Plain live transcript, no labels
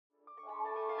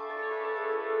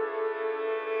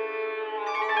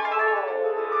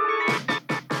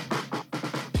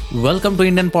Welcome to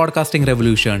Indian Podcasting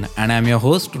Revolution, and I'm your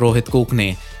host Rohit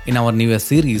Kokne. In our newest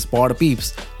series,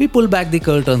 PodPeeps, we pull back the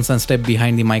curtains and step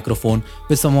behind the microphone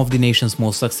with some of the nation's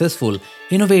most successful,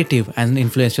 innovative, and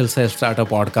influential self-starter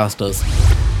podcasters.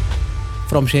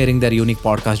 From sharing their unique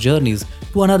podcast journeys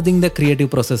to unearthing their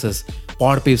creative processes,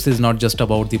 PodPeeps is not just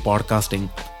about the podcasting,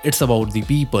 it's about the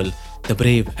people, the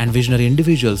brave and visionary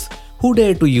individuals who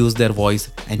dare to use their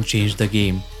voice and change the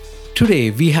game.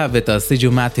 Today, we have with us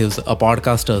Siju Mathews, a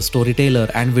podcaster, storyteller,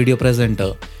 and video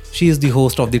presenter. She is the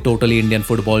host of the Totally Indian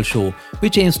Football Show,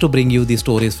 which aims to bring you the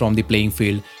stories from the playing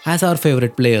field as our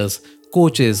favorite players,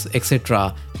 coaches,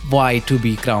 etc. why to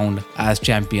be crowned as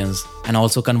champions, and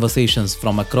also conversations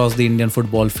from across the Indian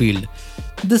football field.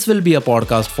 This will be a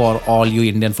podcast for all you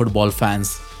Indian football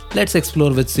fans. Let's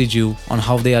explore with Siju on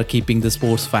how they are keeping the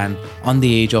sports fan on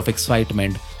the edge of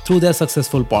excitement through their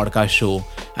successful podcast show.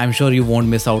 I'm sure you won't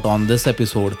miss out on this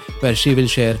episode where she will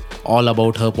share all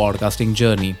about her podcasting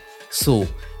journey. So,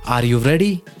 are you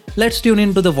ready? Let's tune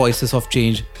into the voices of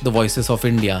change, the voices of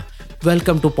India.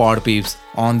 Welcome to PodPeeps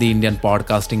on the Indian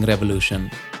Podcasting Revolution.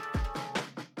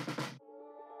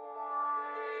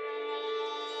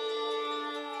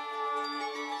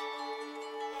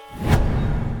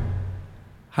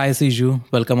 Hi Siju,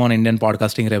 welcome on Indian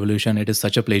Podcasting Revolution. It is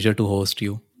such a pleasure to host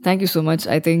you. Thank you so much.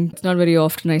 I think it's not very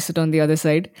often I sit on the other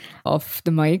side of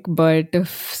the mic, but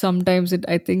sometimes it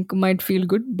I think might feel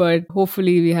good. But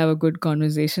hopefully we have a good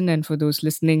conversation, and for those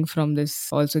listening from this,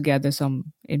 also gather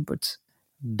some inputs.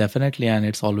 Definitely, and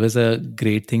it's always a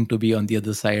great thing to be on the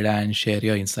other side and share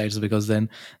your insights, because then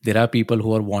there are people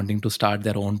who are wanting to start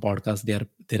their own podcast.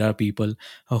 There are people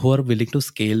who are willing to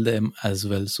scale them as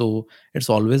well. So it's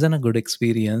always a good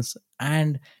experience.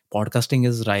 And podcasting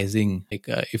is rising.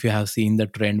 If you have seen the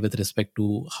trend with respect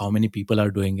to how many people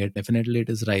are doing it, definitely it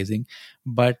is rising.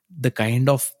 But the kind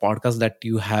of podcast that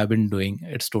you have been doing,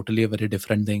 it's totally a very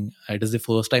different thing. It is the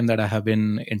first time that I have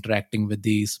been interacting with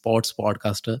the sports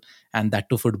podcaster, and that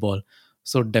to football.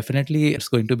 So definitely it's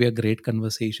going to be a great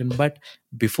conversation. But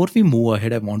before we move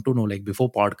ahead, I want to know, like,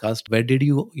 before podcast, where did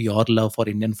your love for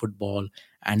Indian football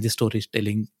and the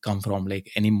storytelling come from? Like,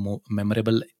 any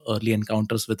memorable early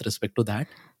encounters with respect to that?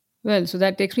 Well, so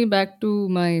that takes me back to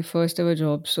my first ever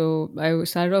job. So I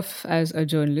started off as a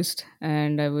journalist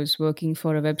and I was working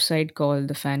for a website called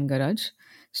the Fan Garage.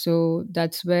 So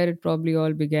that's where it probably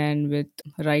all began, with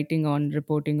writing on,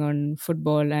 reporting on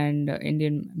football and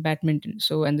Indian badminton.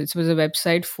 So, and this was a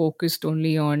website focused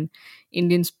only on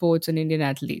Indian sports and Indian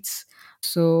athletes.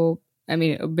 So, I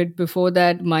mean, a bit before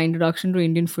that, my introduction to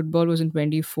Indian football was in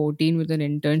 2014 with an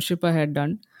internship I had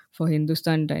done for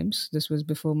Hindustan Times. This was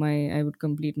before I would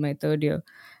complete my third year.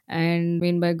 And I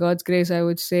mean, by God's grace, I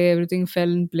would say everything fell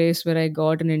in place where I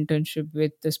got an internship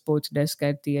with the sports desk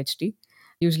at the HT.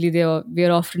 Usually, we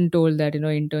are often told that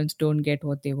interns don't get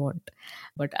what they want,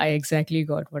 but I exactly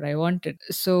got what I wanted.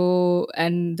 So,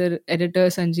 and the editor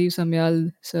Sanjeev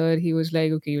Samyal sir, he was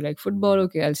like, "Okay, you like football?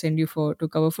 Okay, I'll send you for to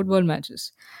cover football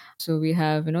matches." So we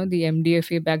have the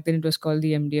MDFA. Back then it was called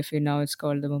the MDFA. Now it's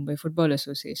called the Mumbai Football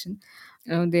Association.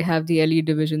 They have the LE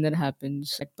division that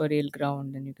happens at Parel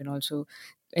Ground, and you can also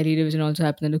LE division also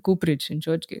happens in the Cooperage in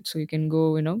Churchgate. So you can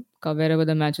go, wherever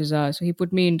the matches are. So he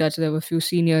put me in touch. There were a few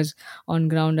seniors on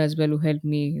ground as well who helped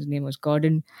me. His name was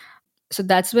Gordon. So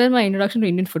that's where my introduction to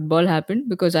Indian football happened,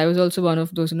 because I was also one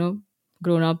of those,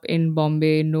 grown up in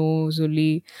Bombay, no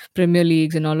Zuli, Premier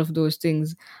Leagues and all of those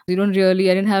things. I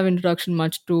didn't have introduction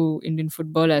much to Indian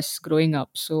football as growing up.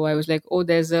 So I was like, oh,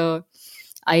 there's a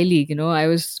I League. I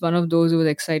was one of those who was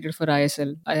excited for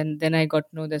ISL. And then I got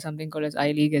to know there's something called as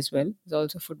I League as well. There's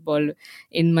also football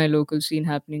in my local scene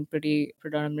happening, pretty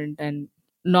predominant, and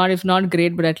not, if not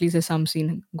great, but at least there's some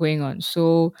scene going on.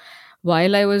 So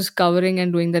while I was covering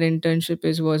and doing that internship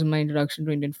was my introduction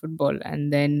to Indian football.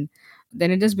 And then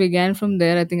it just began from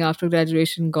there. I think after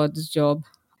graduation, got this job.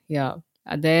 Yeah.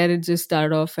 There it just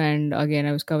started off, and again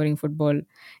I was covering football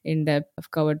in depth. I've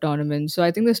covered tournaments. So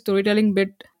I think the storytelling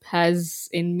bit has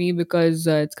in me because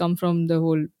it's come from the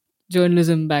whole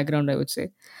journalism background, I would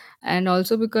say. And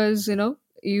also because,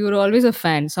 you're always a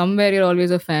fan. Somewhere you're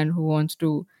always a fan who wants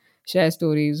to share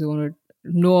stories, who want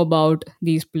to know about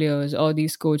these players or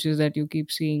these coaches that you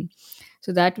keep seeing.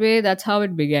 So that way, that's how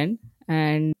it began.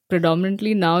 And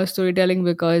predominantly now storytelling,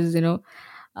 because,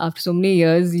 after so many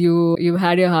years, you've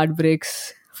had your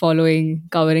heartbreaks following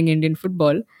covering Indian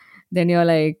football. Then you're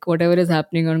like, whatever is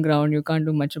happening on ground, you can't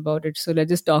do much about it. So let's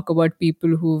just talk about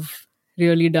people who've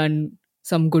really done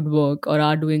some good work or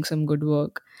are doing some good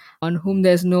work, on whom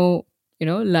there's no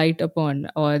light upon,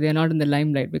 or they're not in the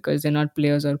limelight because they're not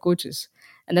players or coaches.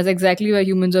 And that's exactly where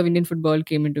Humans of Indian Football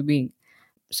came into being.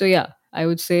 So yeah, I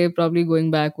would say probably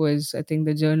going back was, I think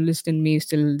the journalist in me is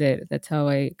still there. That's how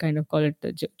I kind of call it,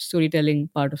 the storytelling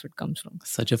part of it comes from.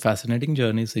 Such a fascinating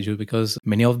journey, Siju, because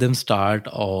many of them start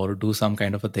or do some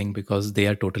kind of a thing because they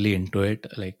are totally into it.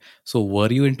 Like, so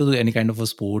were you into any kind of a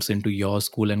sports into your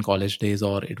school and college days,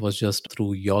 or it was just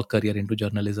through your career into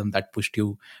journalism that pushed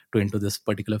you to into this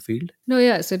particular field? No,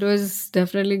 yes, it was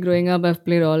definitely growing up. I've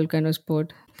played all kind of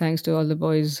sport thanks to all the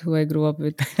boys who I grew up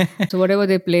with. So whatever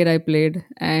they played, I played,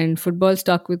 and football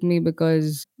stuck with me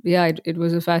because yeah, it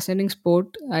was a fascinating sport.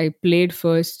 I played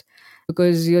first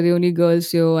because you're the only girl,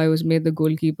 so I was made the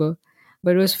goalkeeper.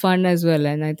 But it was fun as well,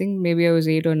 and I think maybe I was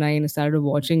 8 or 9. I started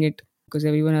watching it because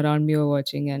everyone around me were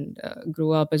watching, and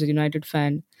grew up as a United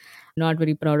fan. Not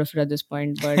very proud of it at this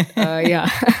point, but yeah,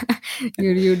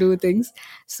 you do things.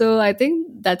 So I think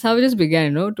that's how it just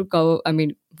began, to cover. I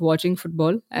mean, watching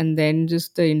football, and then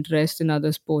just the interest in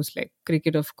other sports like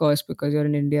cricket, of course, because you're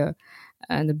in India,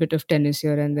 and a bit of tennis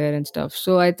here and there and stuff.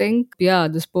 So I think, yeah,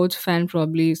 the sports fan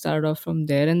probably started off from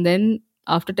there, and then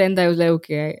after 10th, I was like,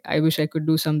 okay, I wish I could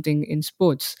do something in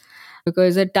sports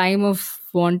because the time of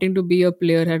wanting to be a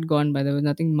player had gone by. There was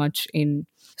nothing much in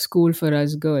school for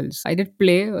us girls. I did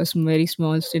play a very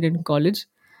small stint in college,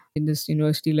 in this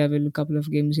university level, a couple of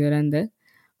games here and there.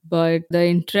 But the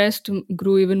interest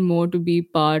grew even more to be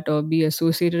part or be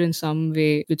associated in some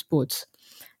way with sports.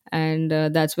 And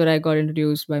that's where I got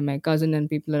introduced by my cousin and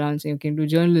people around saying, okay, do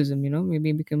journalism,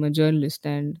 maybe become a journalist.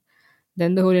 And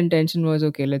then the whole intention was,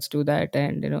 okay, let's do that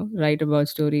and, write about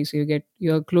stories so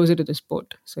you're closer to the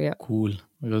sport. So yeah. Cool.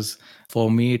 Because for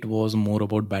me, it was more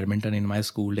about badminton. In my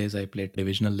school days, I played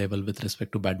divisional level with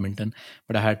respect to badminton,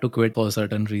 but I had to quit for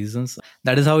certain reasons.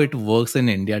 That is how it works in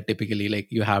India typically. Like,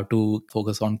 you have to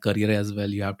focus on career as well,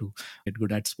 you have to get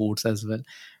good at sports as well.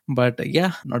 But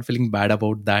yeah, not feeling bad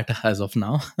about that as of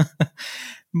now.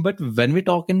 But when we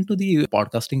talk into the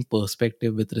podcasting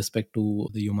perspective with respect to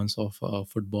the humans of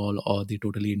football or the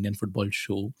totally Indian football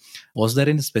show, was there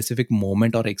any specific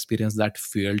moment or experience that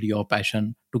fueled your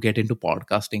passion to get into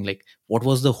podcasting? Like, what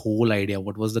was the whole idea?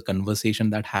 What was the conversation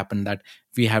that happened that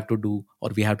we have to do or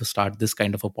we have to start this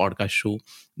kind of a podcast show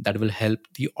that will help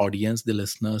the audience, the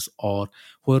listeners, or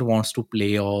whoever wants to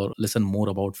play or listen more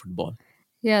about football?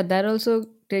 Yeah, that also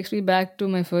takes me back to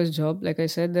my first job, like I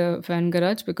said, the fan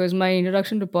garage, because my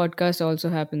introduction to podcast also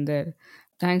happened there.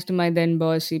 Thanks to my then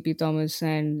boss, CP Thomas,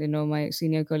 and my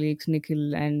senior colleagues,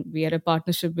 Nikhil, and we had a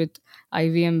partnership with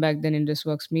IVM back then,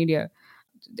 Indusworks Media.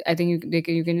 I think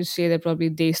you can just say that probably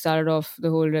they started off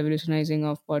the whole revolutionizing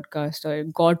of podcast or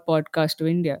got podcast to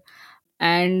India.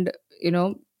 And you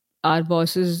know our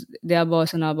bosses, their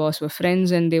boss and our boss were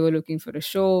friends, and they were looking for a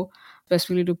show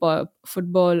specifically to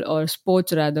football or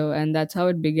sports rather, and that's how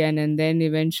it began. And then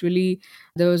eventually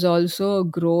there was also a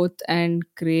growth and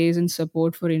craze and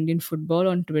support for Indian football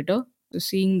on Twitter. So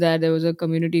seeing that there was a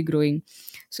community growing,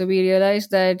 so we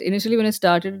realized that initially when it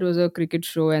started it was a cricket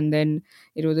show, and then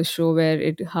it was a show where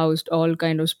it housed all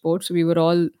kind of sports. So we were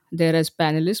all there as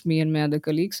panelists, me and my other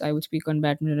colleagues. I would speak on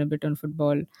badminton, a bit on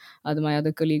football. My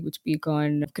other colleague would speak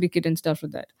on cricket and stuff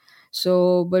like that.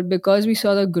 So, but because we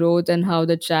saw the growth and how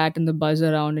the chat and the buzz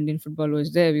around Indian football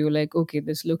was there, we were like, okay,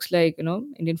 this looks like,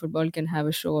 Indian football can have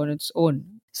a show on its own.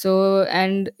 So,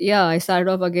 and yeah, I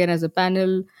started off again as a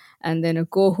panel and then a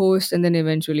co host and then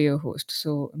eventually a host.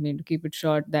 So, I mean, to keep it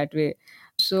short that way.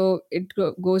 So, it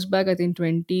goes back, I think,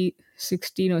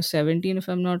 2016 or 17, if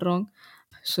I'm not wrong.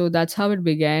 So that's how it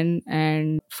began.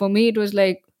 And for me, it was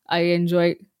like I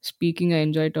enjoy speaking, I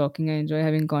enjoy talking, I enjoy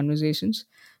having conversations.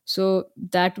 So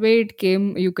that way it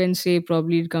came, you can say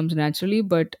probably it comes naturally,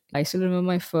 but I still remember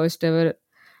my first ever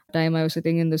time I was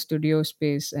sitting in the studio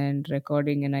space and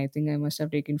recording, and I think I must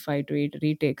have taken 5 to 8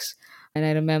 retakes. And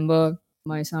I remember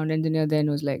my sound engineer then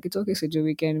was like, "It's okay, Siju,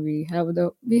 we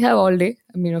have all day."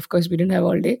 I mean, of course, we didn't have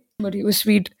all day, but he was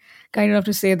sweet, kind enough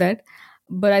to say that.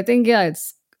 But I think, yeah,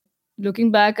 it's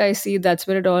looking back, I see that's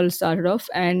where it all started off.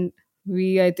 And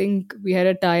I think we had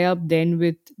a tie up then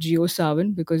with Geo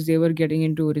Savan because they were getting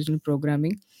into original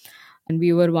programming. And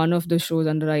we were one of the shows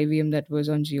under IVM that was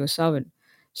on Geo Savan.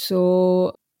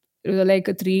 So it was like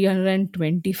a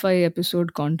 325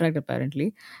 episode contract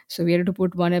apparently. So we had to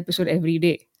put one episode every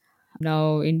day.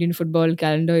 Now, Indian football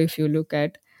calendar, if you look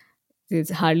at,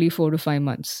 it's hardly 4 to 5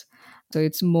 months. So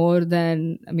it's more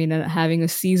than, I mean, having a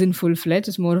season full fledged,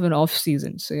 it's more of an off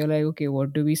season. So you're like, okay,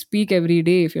 what do we speak every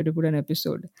day if you have to put an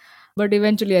episode? But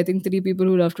eventually, I think three people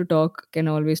who love to talk can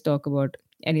always talk about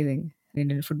anything in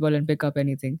Indian football and pick up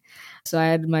anything. So I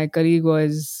had my colleague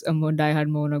was a more diehard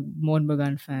Mohan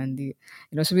Bagan fan.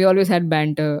 So we always had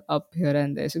banter up here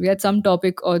and there. So we had some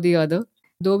topic or the other.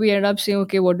 Though we ended up saying,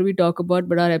 okay, what do we talk about?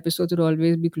 But our episodes would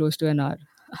always be close to an hour.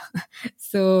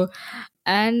 So,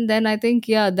 and then I think,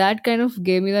 yeah, that kind of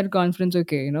gave me that confidence.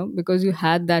 Okay, because you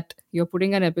had that, you're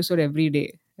putting an episode every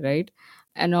day, right?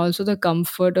 And also the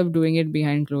comfort of doing it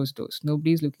behind closed doors.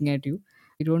 Nobody's looking at you.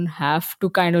 You don't have to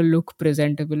kind of look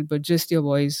presentable, but just your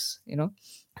voice.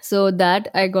 So that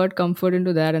I got comfort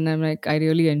into that, and I'm like, I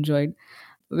really enjoyed.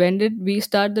 When did we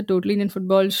start the Totally Indian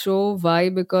Football show? Why?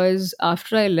 Because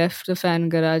after I left the fan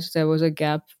garage, there was a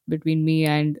gap between me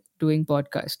and doing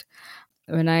podcast.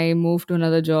 When I moved to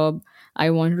another job, I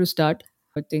wanted to start,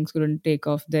 but things couldn't take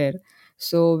off there.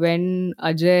 So when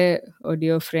Ajay, a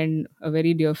dear friend, a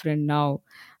very dear friend now,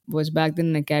 was back then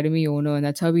an academy owner, and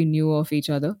that's how we knew of each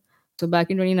other. So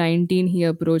back in 2019, he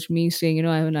approached me saying,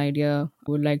 I have an idea.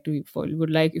 Would like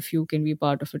if you can be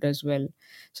part of it as well.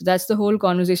 So that's the whole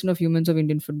conversation of Humans of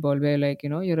Indian Football, where like,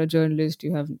 you're a journalist,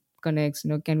 you have connects,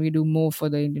 can we do more for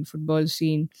the Indian football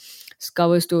scene,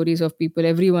 cover stories of people,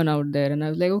 everyone out there. And I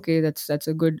was like, okay, that's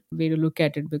a good way to look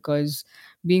at it, because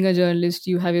being a journalist,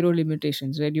 you have your own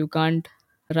limitations, right? You can't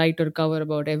write or cover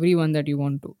about everyone that you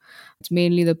want to. It's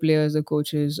mainly the players, the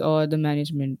coaches, or the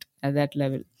management at that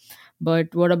level.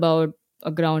 But what about a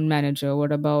ground manager?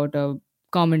 What about a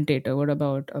commentator? What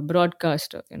about a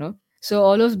broadcaster? So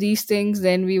all of these things,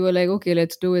 then we were like, okay,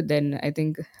 let's do it then. I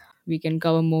think we can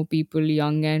cover more people,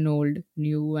 young and old,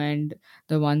 new and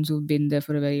the ones who've been there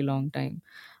for a very long time.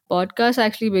 Podcast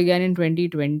actually began in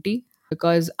 2020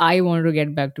 because I wanted to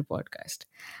get back to podcast.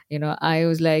 I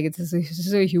was like, this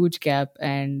is a huge gap,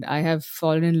 and I have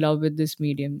fallen in love with this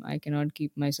medium. I cannot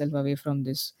keep myself away from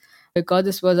this. Because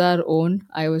this was our own,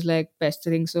 I was like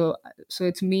pestering. So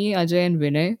it's me, Ajay, and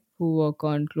Vinay who work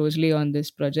on closely on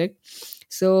this project.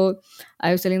 So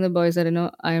I was telling the boys that,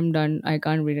 I am done. I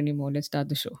can't read anymore. Let's start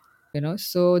the show.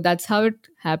 So that's how it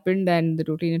happened, and the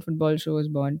Totally Indian Football Show was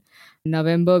born. In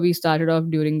November, we started off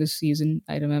during the season.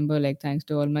 I remember, like, thanks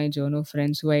to all my journo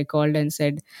friends who I called and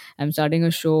said, I'm starting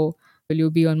a show. Will you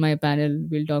be on my panel?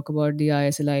 We'll talk about the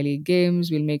ISL League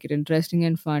games. We'll make it interesting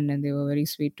and fun. And they were very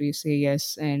sweet to say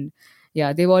yes. And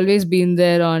yeah, they've always been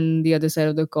there on the other side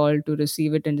of the call to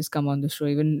receive it and just come on the show.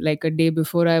 Even like a day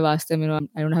before, I've asked them, I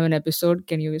don't have an episode.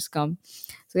 Can you just come?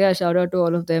 So yeah, shout out to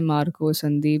all of them, Marco,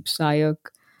 Sandeep, Sayak,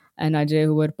 and Ajay,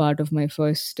 who were part of my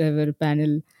first ever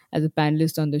panel as a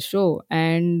panelist on the show.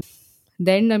 And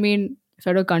then, I mean, if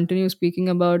I were to continue speaking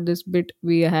about this bit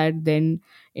we had then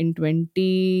in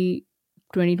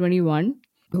 2021,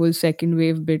 the whole second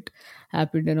wave bit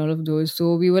happened and all of those.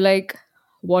 So we were like,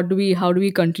 how do we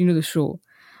continue the show?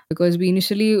 Because we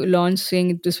initially launched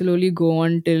saying this will only go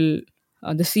on till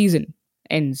the season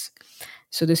ends.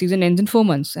 So the season ends in 4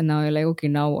 months, and now you're like, okay,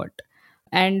 now what?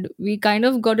 And we kind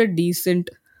of got a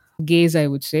decent gaze, I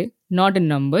would say, not in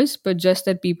numbers, but just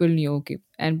that people knew, okay.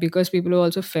 And because people are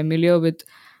also familiar with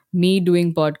me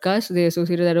doing podcasts, they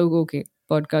associated that, oh, okay,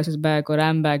 podcast is back, or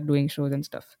I'm back doing shows and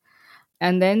stuff.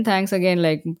 And then thanks again,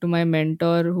 like, to my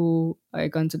mentor, who I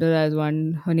consider as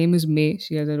one. Her name is May.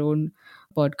 She has her own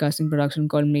podcasting production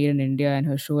called Made in India, and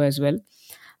her show as well.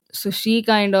 So she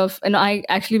kind of, and I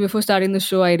actually, before starting the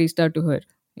show, I reached out to her.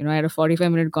 I had a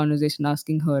 45-minute conversation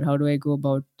asking her, how do I go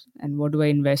about and what do I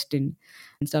invest in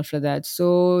and stuff like that.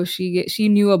 So she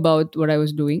knew about what I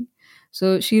was doing.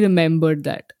 So she remembered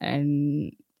that,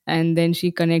 and then she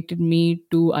connected me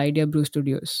to Idea Brew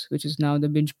Studios, which is now the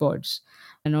Binge Pods,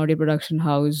 an audio production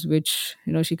house, which,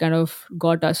 she kind of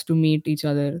got us to meet each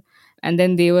other. And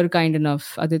then they were kind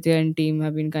enough, Aditya and team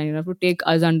have been kind enough to take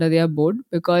us under their board,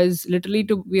 because literally,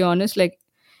 to be honest, like,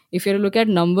 if you look at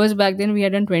numbers back then, we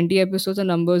had done 20 episodes and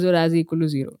numbers were as equal to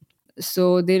zero.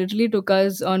 So they literally took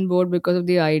us on board because of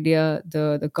the idea,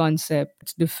 the concept.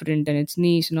 It's different and it's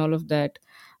niche and all of that,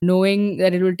 knowing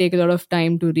that it will take a lot of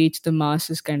time to reach the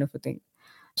masses, kind of a thing.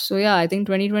 So yeah, I think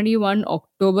 2021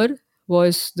 October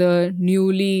was the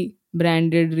newly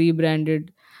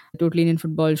rebranded Totally Indian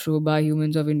Football Show by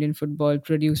Humans of Indian Football,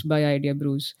 produced by Idea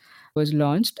Brews, was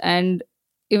launched. And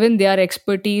even their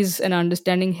expertise and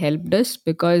understanding helped us,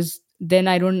 because then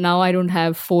I don't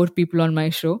have four people on my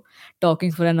show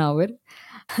talking for an hour.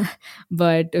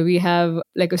 But we have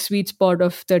like a sweet spot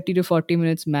of 30 to 40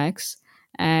 minutes max,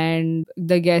 and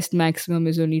the guest maximum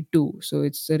is only two, so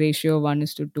it's a ratio of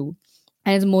 1:2,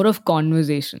 and it's more of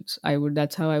conversations.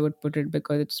 That's how I would put it,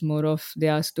 because it's more of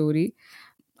their story.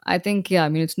 I think, yeah, I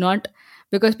mean, it's not,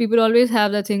 because people always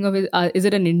have that thing of, is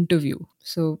it an interview?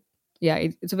 So yeah,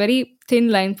 it's a very thin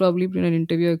line probably between an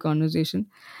interview and a conversation,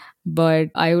 but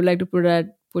I would like to put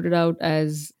it out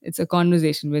as it's a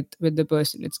conversation with the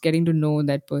person. It's getting to know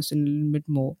that person a little bit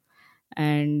more.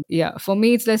 And yeah, for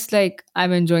me, it's less like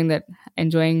I'm enjoying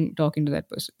talking to that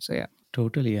person. So yeah.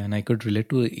 Totally, and I could relate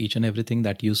to each and everything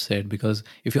that you said, because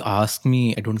if you ask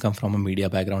me, I don't come from a media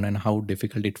background, and how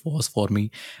difficult it was for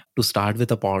me to start with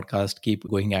a podcast, keep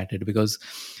going at it. Because,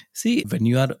 see, when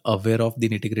you are aware of the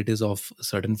nitty gritties of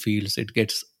certain fields, it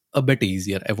gets a bit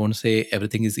easier. I won't say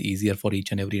everything is easier for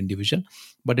each and every individual,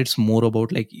 but it's more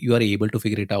about like you are able to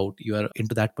figure it out, you are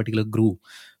into that particular groove.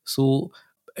 So,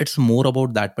 it's more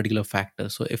about that particular factor.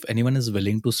 So if anyone is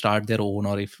willing to start their own,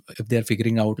 or if they're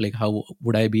figuring out like how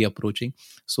would I be approaching,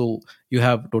 so you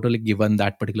have totally given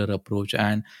that particular approach.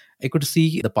 And I could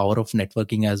see the power of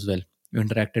networking as well. You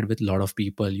interacted with a lot of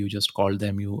people, you just called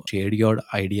them, you shared your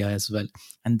idea as well,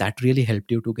 and that really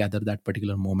helped you to gather that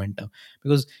particular momentum.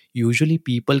 Because usually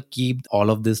people keep all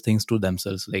of these things to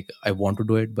themselves, like I want to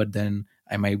do it, but then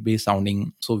I might be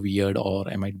sounding so weird, or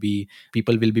I might be,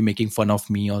 people will be making fun of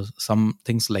me, or some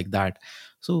things like that.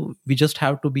 So we just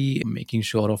have to be making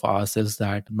sure of ourselves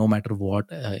that no matter what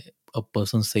a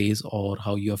person says or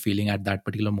how you are feeling at that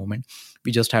particular moment,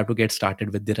 we just have to get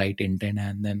started with the right intent.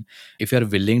 And then if you are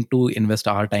willing to invest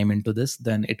our time into this,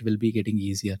 then it will be getting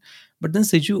easier. But then,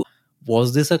 Siju,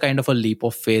 was this a kind of a leap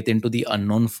of faith into the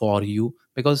unknown for you?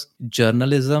 Because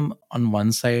journalism on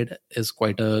one side is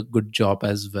quite a good job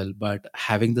as well, but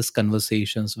having these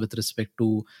conversations with respect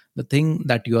to the thing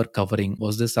that you are covering,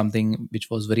 was this something which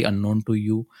was very unknown to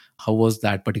you? How was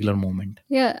that particular moment?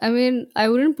 Yeah, I mean, I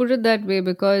wouldn't put it that way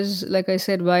because, like I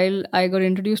said, while I got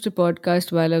introduced to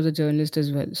podcast while I was a journalist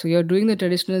as well. So you're doing the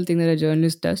traditional thing that a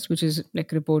journalist does, which is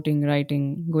like reporting,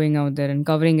 writing, going out there and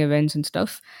covering events and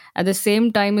stuff. At the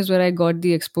same time is where I got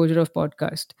the exposure of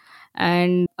podcast.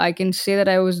 And I can say that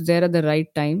I was there at the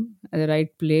right time, at the right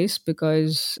place,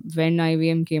 because when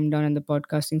IVM came down and the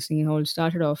podcasting singing hall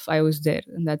started off, I was there.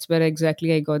 And that's where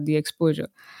exactly I got the exposure.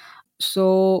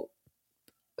 So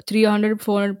 300,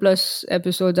 400 plus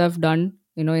episodes I've done,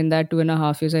 in that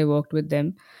 2.5 years I worked with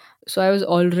them. So I was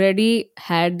already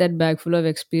had that bag full of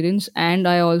experience, and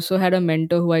I also had a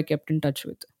mentor who I kept in touch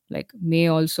with. Like May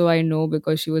also I know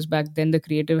because she was back then the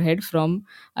creative head from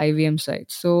IVM side.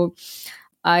 So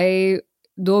I,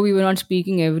 though we were not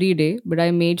speaking every day, but I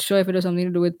made sure if it was something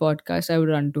to do with podcast, I would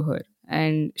run to her,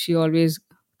 and she always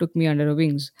took me under her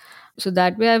wings. So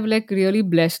that way I've like really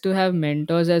blessed to have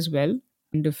mentors as well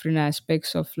in different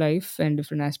aspects of life and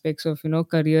different aspects of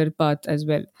career path as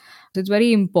well. So it's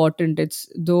very important. It's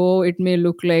though it may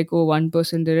look like, oh, one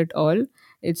person did it all,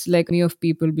 it's like me of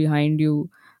people behind you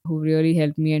who really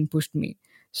helped me and pushed me.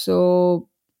 So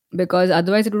because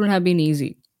otherwise it wouldn't have been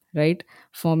easy, right,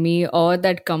 for me, or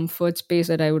that comfort space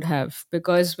that I would have.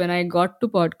 Because when I got to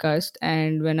podcast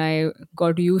and when I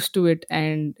got used to it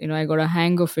and I got a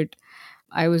hang of it,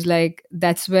 I was like,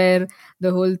 that's where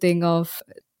the whole thing of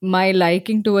my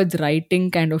liking towards writing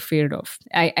kind of faded off.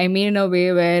 I mean, in a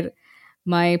way where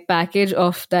my package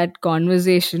of that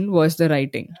conversation was the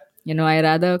writing. I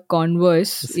rather The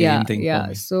converse. Yeah, same thing for yeah.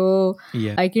 me. So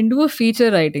Yeah. I can do a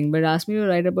feature writing, but ask me to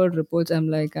write about reports, I'm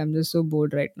like, I'm just so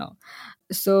bored right now.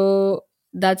 So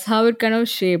that's how it kind of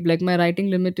shaped. Like my writing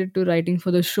limited to writing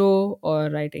for the show or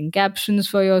writing captions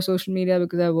for your social media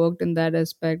because I worked in that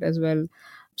aspect as well.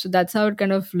 So that's how it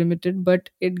kind of limited, but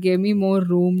it gave me more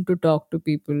room to talk to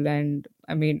people. And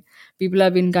I mean, people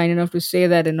have been kind enough to say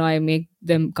that I make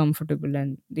them comfortable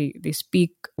and they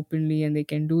speak openly and they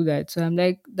can do that. So I'm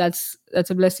like, that's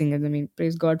a blessing. And I mean,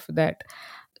 praise God for that.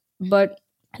 But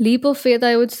leap of faith,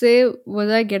 I would say, was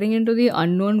I getting into the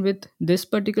unknown with this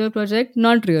particular project?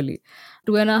 Not really.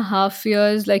 2.5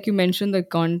 years, like you mentioned, the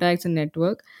contacts and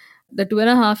network. The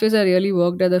 2.5 years I really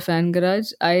worked at the fan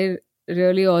garage, I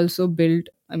really also built,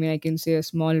 I mean, I can say a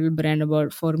small little brand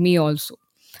about for me also,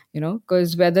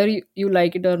 because whether you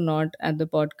like it or not, at the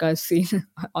podcast scene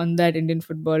on that Indian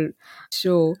football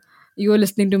show, you were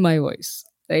listening to my voice,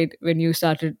 right? When you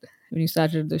started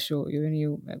the show, when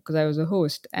you because I was a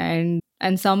host, and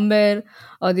somewhere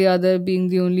or the other, being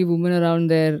the only woman around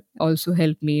there also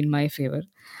helped me in my favor.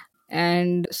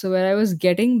 And so when I was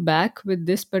getting back with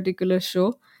this particular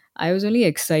show, I was only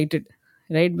excited,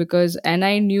 right? Because and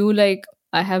I knew like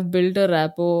I have built a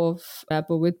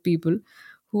rapport with people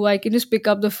who I can just pick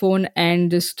up the phone and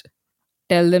just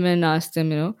tell them and ask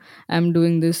them, I'm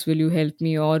doing this, will you help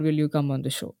me or will you come on the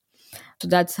show? So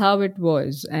that's how it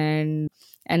was. And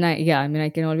I, yeah, I mean, I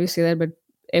can always say that, but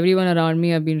everyone around me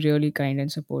have been really kind and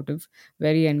supportive,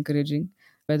 very encouraging,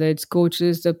 whether it's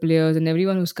coaches, the players, and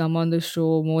everyone who's come on the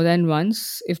show more than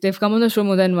once. If they've come on the show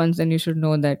more than once, then you should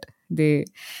know that they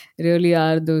really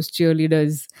are those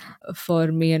cheerleaders for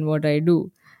me and what I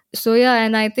do. So yeah,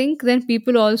 and I think then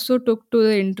people also took to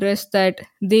the interest that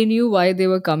they knew why they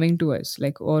were coming to us,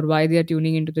 like, or why they are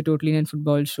tuning into the Total Indian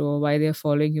Football Show, why they are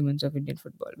following Humans of Indian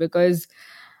Football. Because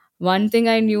One thing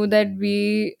I knew that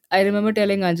I remember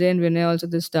telling Ajay and Vinay also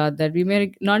at the start that we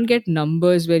may not get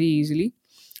numbers very easily.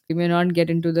 We may not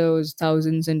get into those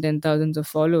thousands and 10,000s of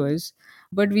followers,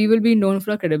 but we will be known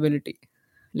for our credibility.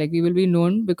 Like we will be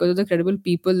known because of the credible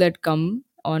people that come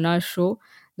on our show,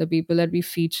 the people that we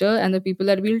feature, and the people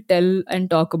that we'll tell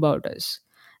and talk about us.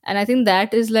 And I think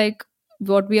that is like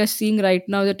what we are seeing right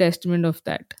now is a testament of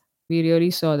that. We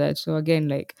really saw that. So again,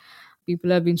 like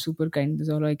people have been super kind. That's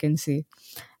all I can say.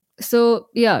 So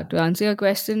yeah, to answer your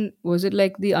question, was it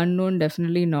like the unknown?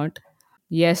 Definitely not.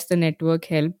 Yes, the network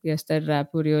helped. Yes, that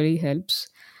rapport really helps.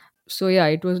 So yeah,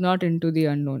 it was not into the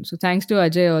unknown. So thanks to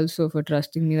Ajay also for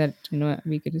trusting me that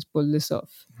we can just pull this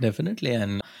off. Definitely.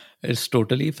 And it's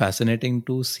totally fascinating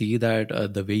to see that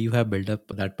the way you have built up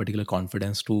that particular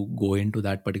confidence to go into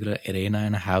that particular arena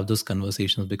and have those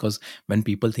conversations. Because when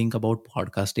people think about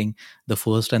podcasting, the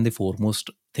first and the foremost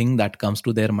thing that comes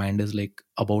to their mind is like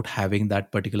about having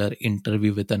that particular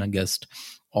interview with a guest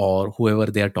or whoever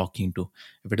they are talking to.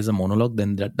 If it is a monologue,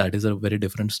 then that is a very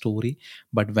different story.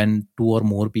 But when two or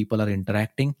more people are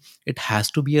interacting, it has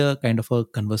to be a kind of a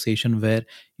conversation where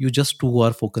you just two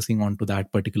are focusing on to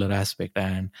that particular aspect,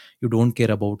 and you don't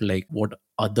care about like what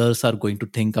others are going to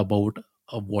think about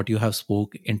what you have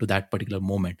spoke into that particular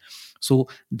moment. So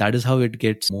that is how it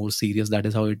gets more serious, that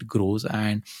is how it grows.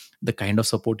 And the kind of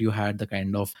support you had, the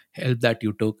kind of help that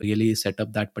you took really set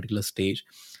up that particular stage.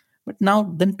 But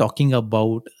now then, talking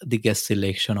about the guest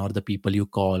selection or the people you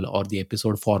call or the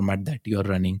episode format that you're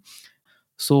running,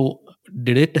 so,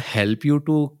 did it help you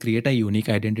to create a unique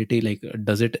identity? Like,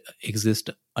 does it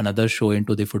exist another show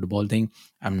into the football thing?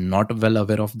 I'm not well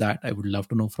aware of that. I would love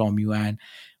to know from you. And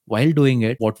while doing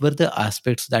it, what were the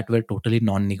aspects that were totally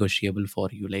non negotiable for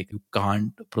you? Like, you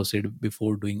can't proceed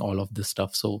before doing all of this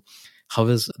stuff. So, how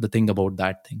is the thing about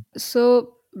that thing?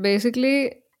 So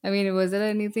basically, I mean, was there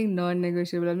anything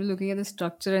non-negotiable? I'm looking at the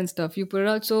structure and stuff. You put it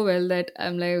out so well that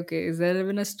I'm like, okay, is there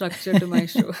even a structure to my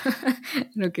show?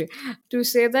 Okay. To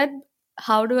say that,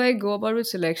 how do I go about with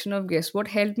selection of guests? What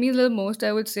helped me the most,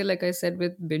 I would say, like I said,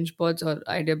 with binge pods or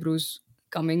idea brews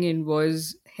coming in,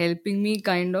 was helping me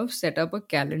kind of set up a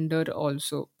calendar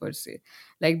also per se.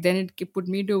 Like then it put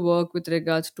me to work with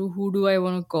regards to who do I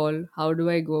want to call, how do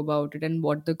I go about it, and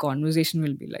what the conversation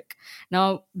will be like.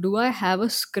 Now, do I have a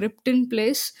script in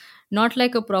place? Not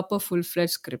like a proper full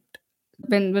fledged script.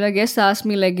 When a guest asks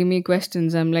me, like, give me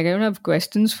questions, I'm like, I don't have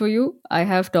questions for you. I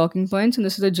have talking points, and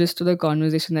this is the gist of the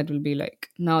conversation that will be like.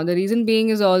 Now, the reason being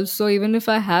is also, even if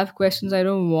I have questions, I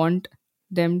don't want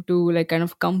them to, like, kind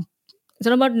of come. It's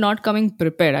not about not coming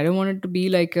prepared. I don't want it to be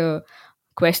like a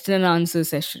question and answer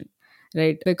session,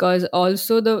 right? Because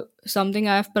also the something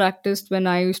I've practiced when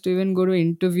I used to even go to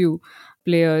interview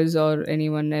players or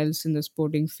anyone else in the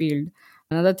sporting field.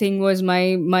 Another thing was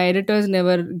my editors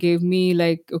never gave me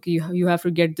like, okay, you have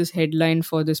to get this headline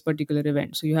for this particular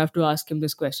event, so you have to ask him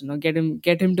this question or get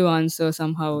him to answer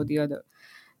somehow or the other.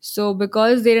 So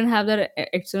because they didn't have that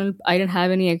external, I didn't have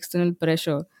any external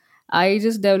pressure. I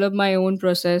just developed my own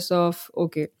process of,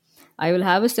 okay, I will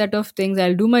have a set of things.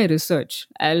 I'll do my research.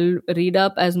 I'll read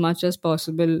up as much as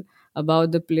possible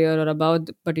about the player or about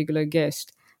the particular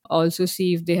guest. Also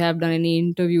see if they have done any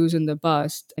interviews in the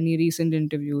past, any recent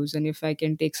interviews, and if I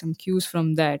can take some cues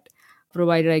from that,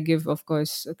 provided I give, of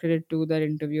course, credit to that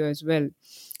interview as well.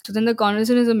 So then the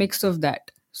conversation is a mix of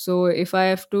that. So if I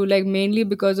have to, like, mainly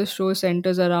because the show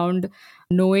centers around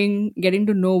getting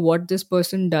to know what this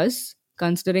person does,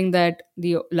 considering that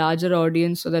the larger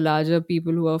audience or the larger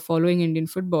people who are following Indian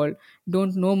football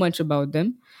don't know much about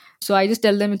them. So I just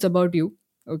tell them it's about you.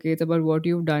 Okay, it's about what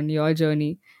you've done, your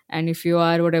journey. And if you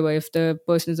are whatever, if the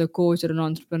person is a coach or an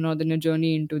entrepreneur, then your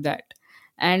journey into that.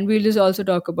 And we'll just also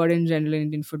talk about in general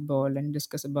Indian football and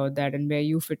discuss about that and where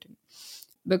you fit in,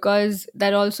 because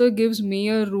that also gives me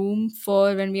a room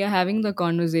for when we are having the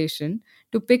conversation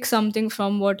to pick something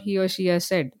from what he or she has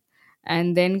said,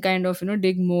 and then kind of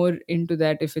dig more into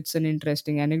that if it's an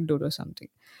interesting anecdote or something.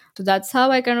 So that's how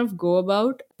I kind of go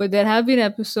about. But there have been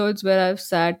episodes where I've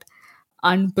sat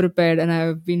unprepared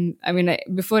and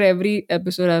before every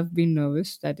episode I've been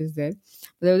nervous, that is there.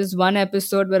 But there was this one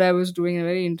episode where I was doing a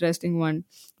very interesting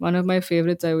one of my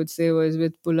favorites, I would say, was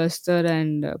with Pulasthar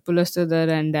and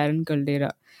Darren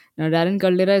Caldera. Now Darren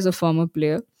Caldera is a former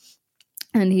player,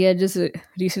 and he had just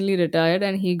recently retired,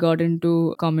 and he got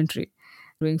into commentary,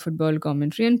 doing football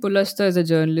commentary. And Pulasta is a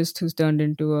journalist who's turned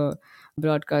into a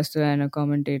broadcaster and a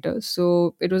commentator.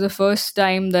 So it was the first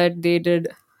time that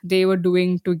they were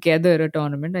doing together a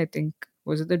tournament. I think,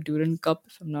 was it the Duran Cup,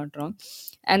 if I'm not wrong?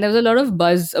 And there was a lot of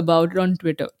buzz about it on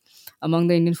Twitter. among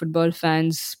the Indian football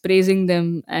fans, praising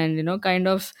them and, kind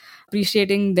of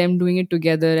appreciating them doing it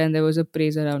together. And there was a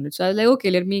praise around it. So I was like,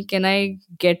 okay, can I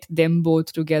get them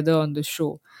both together on the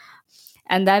show?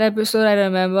 And that episode, I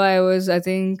remember I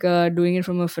think, doing it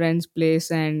from a friend's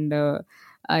place, and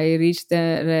I reached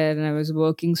there and I was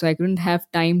working, so I couldn't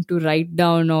have time to write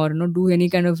down or do any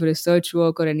kind of research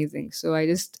work or anything. So I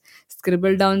just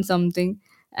scribbled down something,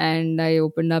 and I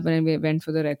opened up and I went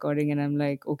for the recording. And I'm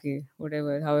like, okay,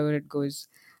 whatever, however it goes.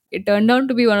 It turned out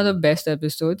to be one of the best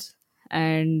episodes.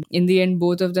 And in the end,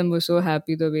 both of them were so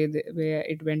happy the way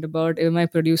it went about. Even my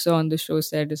producer on the show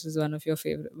said, this is one of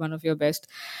your best.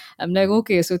 I'm like,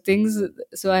 okay, so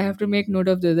I have to make note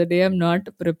of this. The day I'm not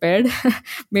prepared,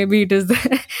 maybe it is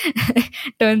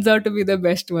turns out to be the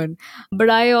best one. But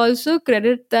I also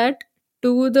credit that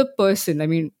to the person. I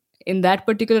mean, in that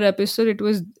particular episode, it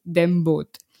was them both,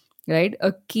 right?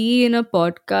 A key in a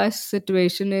podcast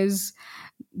situation is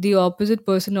the opposite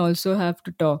person also have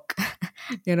to talk,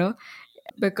 you know,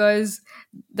 because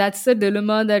that's the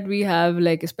dilemma that we have,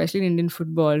 like especially in Indian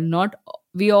football. Not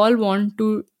We all want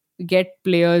to get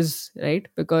players, right?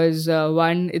 Because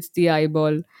one, it's the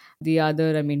eyeball, the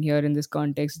other, I mean, here in this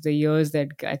context, the ears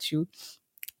that catch you.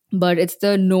 But it's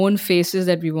the known faces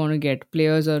that we want to get,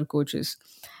 players or coaches.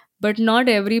 But not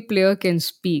every player can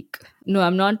speak. No,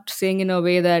 I'm not saying in a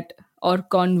way that, or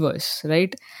converse,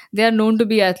 right? They are known to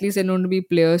be athletes, they're known to be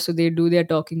players, so they do their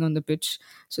talking on the pitch.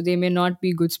 So they may not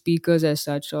be good speakers as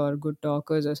such or good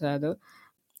talkers as other.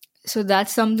 So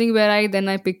that's something where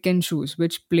I pick and choose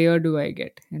which player do I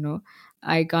get,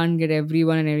 I can't get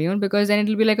everyone and everyone, because then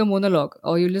it'll be like a monologue,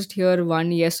 or you'll just hear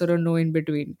one yes or a no in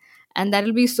between. And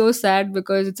that'll be so sad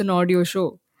because it's an audio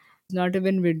show, it's not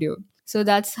even video. So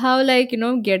that's how, like,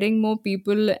 getting more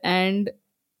people, and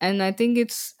I think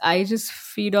I just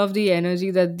feed off the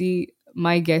energy that the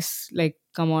my guests like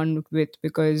come on with,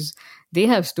 because they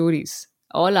have stories.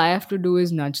 All I have to do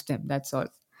is nudge them, that's all.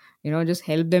 Just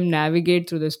help them navigate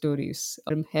through the stories,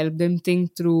 or help them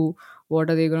think through what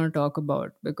are they going to talk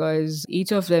about. Because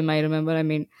each of them, I remember, I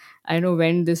mean, I know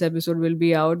when this episode will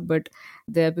be out, but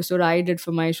the episode I did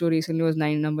for my show recently was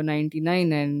number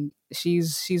 99, and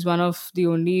she's one of the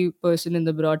only person in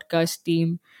the broadcast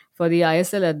team for the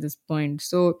ISL at this point.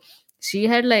 So she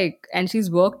had like, and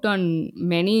she's worked on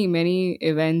many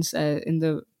events in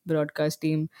the broadcast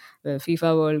team,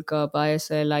 FIFA World Cup,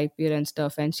 ISL, IPL, and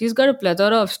stuff. And she's got a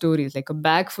plethora of stories, like a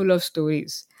bag full of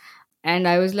stories. And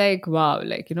I was like, wow,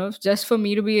 like, just for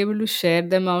me to be able to share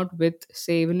them out with,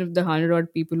 say, even if the 100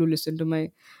 odd people who listen to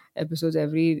my episodes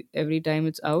every time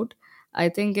it's out, I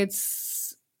think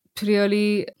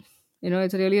really,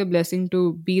 it's really a blessing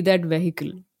to be that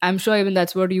vehicle. I'm sure even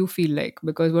that's what you feel like,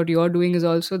 because what you're doing is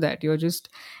also that you're just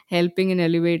helping and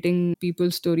elevating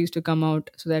people's stories to come out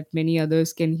so that many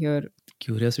others can hear.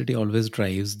 Curiosity always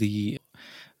drives the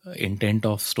intent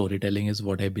of storytelling, is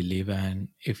what I believe. And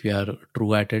if you are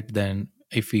true at it, then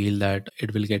I feel that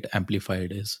it will get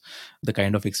amplified, is the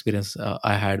kind of experience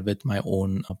I had with my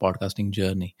own podcasting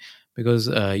journey. Because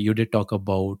you did talk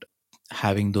about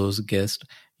having those guests,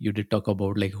 you did talk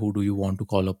about like who do you want to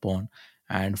call upon,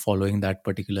 and following that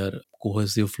particular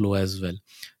cohesive flow as well.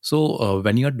 So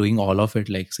when you are doing all of it,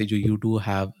 like say you do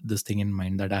have this thing in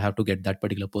mind that I have to get that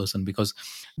particular person because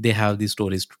they have these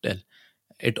stories to tell.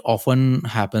 It often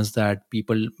happens that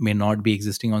people may not be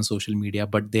existing on social media,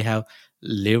 but they have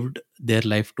lived their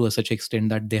life to a such extent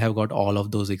that they have got all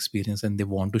of those experience and they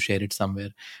want to share it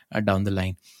somewhere down the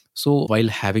line. So while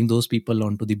having those people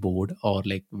onto the board, or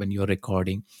like when you're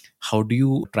recording, how do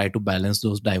you try to balance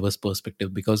those diverse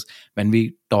perspectives? Because when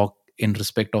we talk in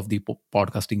respect of the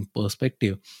podcasting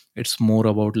perspective, it's more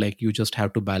about like you just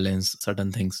have to balance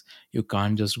certain things. You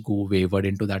can't just go wayward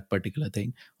into that particular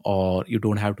thing, or you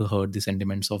don't have to hurt the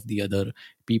sentiments of the other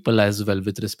people as well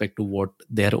with respect to what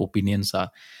their opinions are.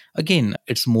 Again,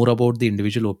 it's more about the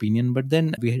individual opinion, but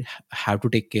then we have to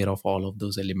take care of all of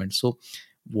those elements. So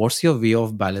what's your way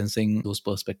of balancing those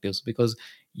perspectives? Because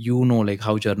like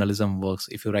how journalism works.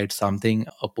 If you write something,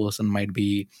 a person might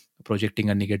be projecting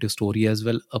a negative story as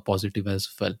well, a positive as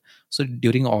well. So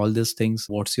during all these things,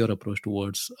 what's your approach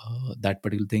towards that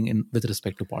particular thing in with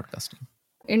respect to podcasting?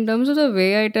 In terms of the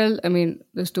way I tell, I mean,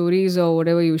 the stories or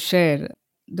whatever you share,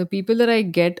 the people that I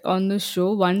get on the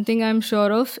show, one thing I'm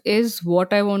sure of is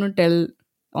what I want to tell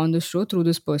on the show through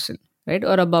this person, right?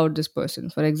 Or about this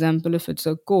person. For example, if it's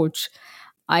a coach,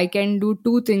 I can do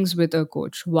two things with a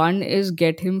coach. One is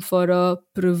get him for a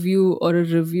preview or a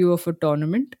review of a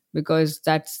tournament, because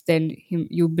that's then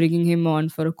you bringing him on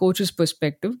for a coach's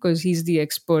perspective, because he's the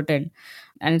expert and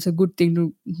and it's a good thing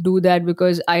to do that,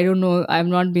 because I don't know, I've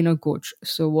not been a coach,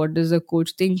 so what is the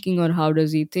coach thinking, or how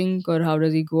does he think, or how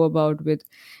does he go about with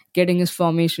getting his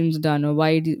formations done, or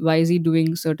why is he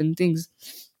doing certain things,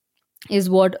 is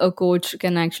what a coach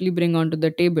can actually bring onto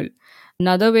the table.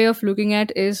 Another way of looking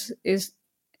at is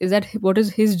that what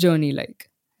is his journey like,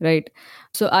 right?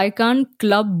 So I can't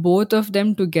club both of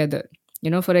them together.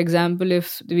 For example,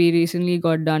 if we recently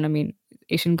got done, I mean,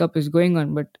 Asian Cup is going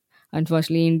on, but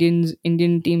unfortunately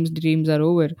Indian team's dreams are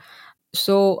over.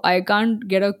 So I can't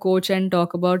get a coach and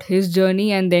talk about his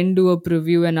journey and then do a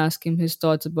preview and ask him his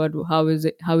thoughts about how is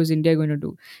India going to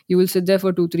do. You will sit there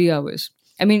for 2-3 hours.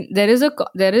 I mean, there is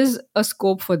a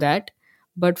scope for that,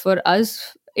 but for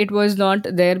us it was not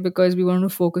there, because we want to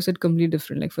focus it completely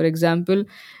different. Like, for example,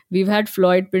 we've had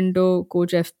Floyd Pinto,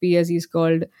 Coach FP as he's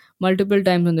called, multiple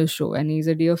times on the show, and he's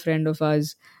a dear friend of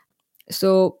ours.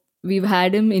 So we've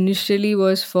had him initially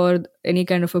was for any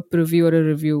kind of a preview or a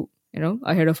review,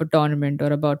 ahead of a tournament,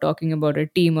 or about talking about a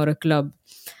team or a club.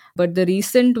 But the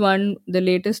recent one, the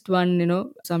latest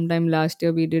one, sometime last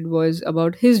year we did, was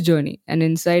about his journey and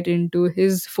insight into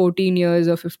his 14 years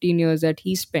or 15 years that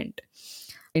he spent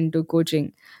into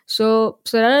coaching. So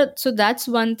that's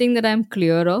one thing that I'm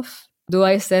clear of. Though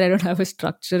I said I don't have a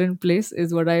structure in place,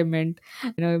 is what I meant.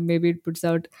 Maybe it puts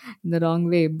out in the wrong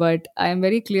way, but I am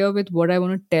very clear with what I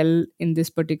want to tell in this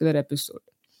particular episode.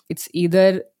 It's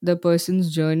either the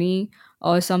person's journey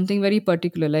or something very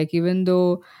particular. Like, even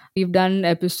though we've done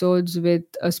episodes with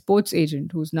a sports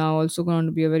agent who's now also going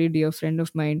to be a very dear friend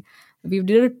of mine, we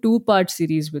did a two-part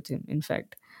series with him, in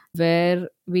fact, where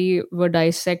we were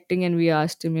dissecting and we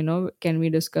asked him, can we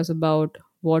discuss about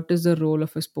what is the role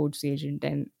of a sports agent?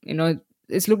 And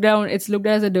it's looked at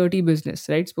as a dirty business,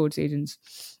 right? Sports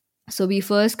agents. So we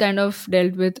first kind of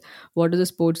dealt with what does a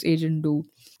sports agent do,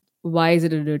 why is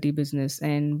it a dirty business,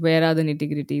 and where are the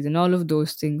nitty gritties and all of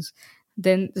those things.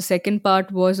 Then the second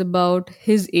part was about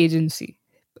his agency,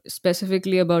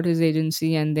 specifically about his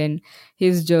agency, and then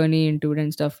his journey into it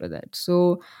and stuff like that.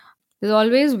 So there's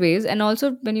always ways. And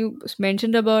also, when you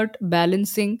mentioned about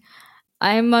balancing,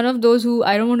 I am one of those who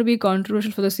I don't want to be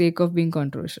controversial for the sake of being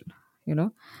controversial. You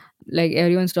know, like,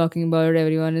 everyone's talking about it,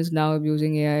 everyone is now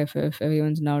abusing AIFF,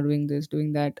 everyone's now doing this,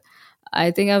 doing that.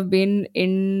 I think I've been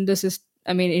in the system.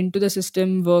 I mean, into the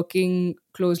system, working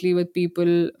closely with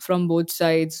people from both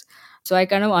sides. So I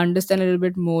kind of understand a little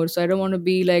bit more. So I don't want to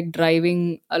be like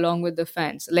driving along with the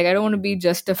fans. Like, I don't want to be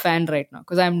just a fan right now,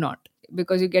 because I'm not.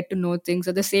 Because you get to know things.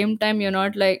 At the same time, you're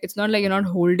not like, it's not like you're not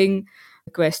holding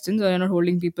questions or you're not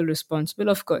holding people responsible.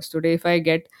 Of course, today if I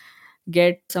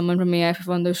get someone from AIFF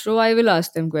on the show, I will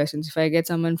ask them questions. If I get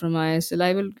someone from ISL,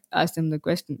 I will ask them the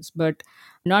questions. But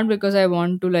not because I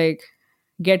want to like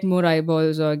get more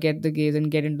eyeballs or get the gaze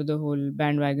and get into the whole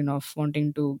bandwagon of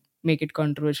wanting to make it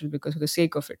controversial because of the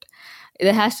sake of it.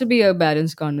 There has to be a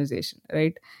balanced conversation,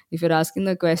 right? If you're asking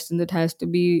the question, that has to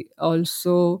be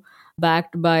also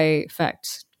backed by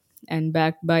facts and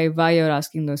backed by why you're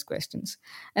asking those questions.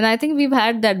 And I think we've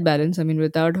had that balance, I mean,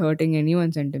 without hurting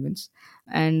anyone's sentiments.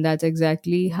 And that's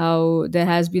exactly how there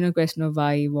has been a question of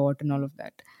why, what, and all of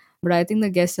that. But I think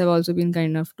the guests have also been kind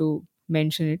enough to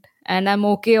mention it. And I'm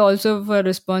okay also for a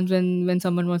response when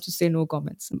someone wants to say no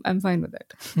comments. I'm fine with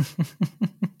that.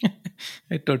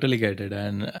 I totally get it.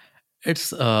 And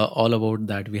it's all about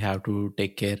that we have to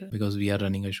take care because we are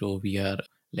running a show. We are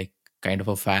like kind of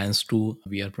a fans too.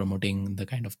 We are promoting the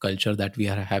kind of culture that we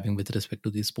are having with respect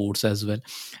to the sports as well.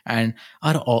 And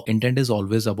our intent is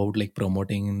always about like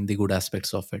promoting the good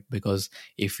aspects of it, because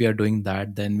if we are doing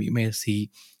that, then we may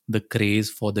see the craze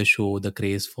for the show, the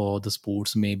craze for the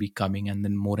sports may be coming, and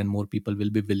then more and more people will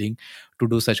be willing to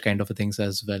do such kind of things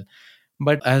as well.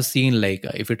 But I've seen, like,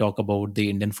 if we talk about the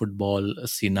Indian football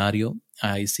scenario,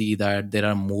 I see that there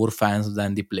are more fans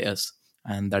than the players.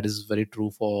 And that is very true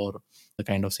for the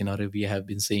kind of scenario we have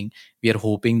been seeing. We are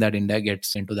hoping that India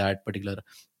gets into that particular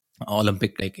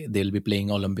Olympic, like they'll be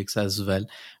playing Olympics as well.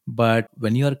 But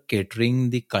when you are catering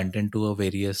the content to a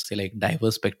various, say, like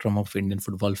diverse spectrum of Indian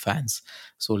football fans,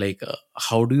 so like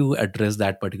how do you address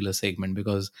that particular segment?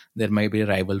 Because there may be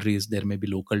rivalries, there may be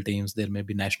local teams, there may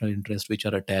be national interest which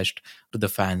are attached to the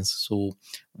fans. So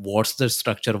what's the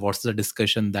structure, what's the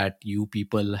discussion that you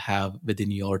people have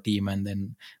within your team, and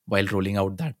then while rolling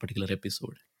out that particular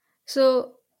episode?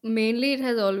 So mainly it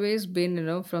has always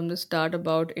been, from the start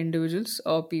about individuals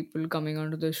or people coming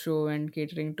onto the show and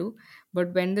catering to.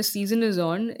 But when the season is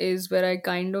on, is where I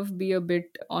kind of be a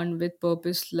bit on with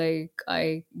purpose. Like,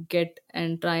 I get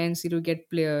and try and see to get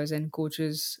players and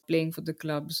coaches playing for the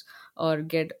clubs, or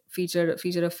get feature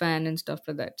a fan and stuff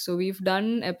like that. So we've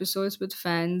done episodes with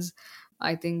fans.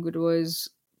 I think it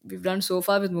was we've done so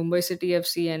far with Mumbai City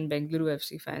FC and Bengaluru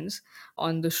FC fans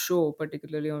on the show,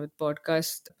 particularly on the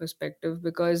podcast perspective,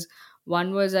 because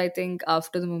one was, I think,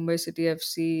 after the Mumbai City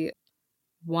FC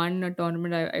won a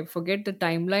tournament. I forget the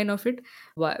timeline of it,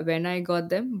 when I got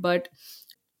them, but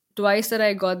twice that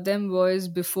I got them was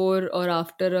before or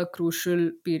after a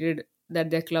crucial period that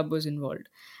their club was involved.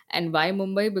 And why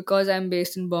Mumbai? Because I'm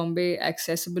based in Bombay,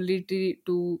 accessibility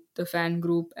to the fan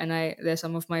group, and they're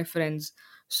some of my friends,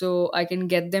 so I can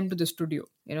get them to the studio.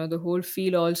 The whole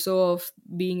feel also of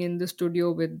being in the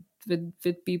studio with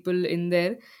people in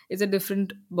there is a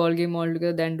different ball game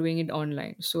altogether than doing it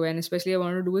online. So, and especially I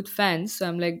want to do with fans, so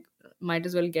I'm like, might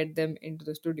as well get them into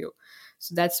the studio.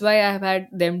 So that's why I have had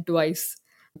them twice,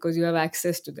 because you have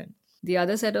access to them. The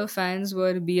other set of fans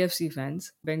were BFC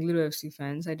fans, Bengaluru FC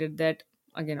fans. I did that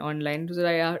again online. It was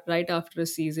right after a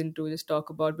season to just talk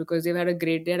about, because they had a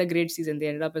great season. They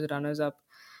ended up as runners up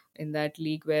in that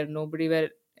league where no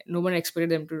one expected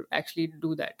them to actually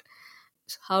do that.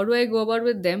 How do I go about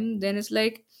with them? Then it's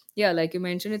like, yeah, like you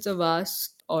mentioned, it's a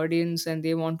vast audience and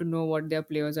they want to know what their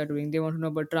players are doing. They want to know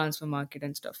about transfer market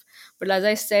and stuff. But as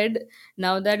I said,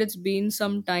 now that it's been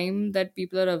some time that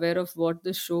people are aware of what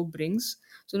the show brings,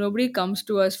 so nobody comes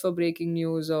to us for breaking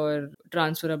news or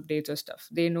transfer updates or stuff.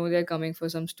 They know they're coming for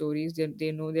some stories.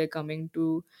 They know they're coming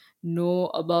to know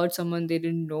about someone they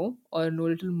didn't know, or know a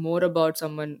little more about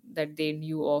someone that they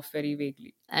knew of very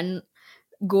vaguely. And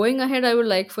going ahead, I would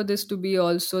like for this to be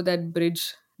also that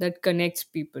bridge that connects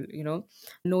people,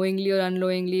 knowingly or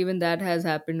unknowingly. Even that has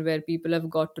happened where people have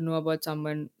got to know about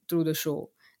someone through the show,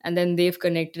 and then they've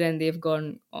connected and they've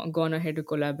gone ahead to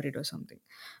collaborate or something.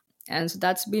 And so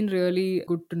that's been really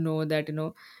good to know that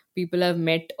people have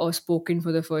met or spoken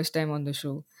for the first time on the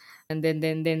show, and then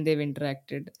they've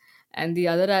interacted. And the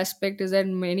other aspect is that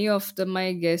many of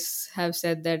my guests have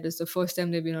said that it's the first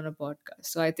time they've been on a podcast,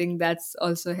 so I think that's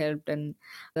also helped. And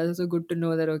that's also good to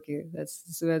know that, okay,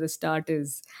 that's where the start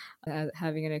is,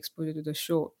 having an exposure to the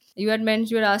show. You had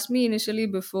asked me initially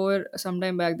before some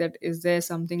time back that is there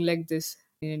something like this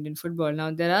in Indian football.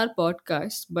 Now there are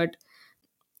podcasts, but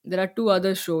there are two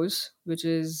other shows which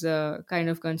is kind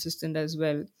of consistent as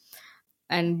well,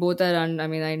 and both are I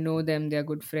mean, I know them, they're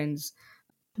good friends,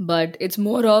 but it's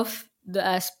more of the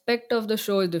aspect of the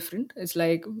show is different. It's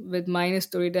like with mine is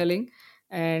storytelling,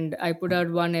 and I put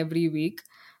out one every week.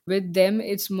 With them,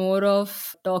 it's more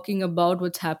of talking about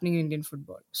what's happening in Indian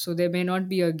football. So there may not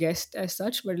be a guest as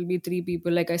such, but it'll be three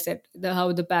people, like I said,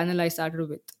 how the panel I started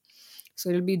with. So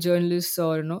it'll be journalists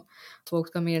or folks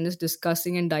coming and just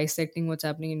discussing and dissecting what's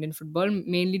happening in Indian football,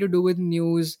 mainly to do with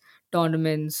news,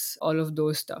 tournaments, all of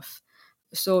those stuff.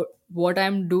 So what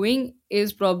I'm doing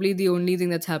is probably the only thing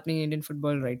that's happening in Indian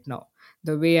football right now.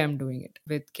 The way I'm doing it,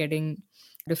 with getting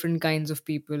different kinds of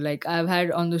people. Like I've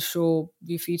had on the show,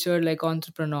 we featured like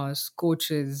entrepreneurs,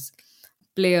 coaches,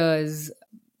 players.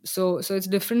 So it's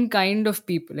different kind of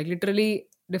people, like literally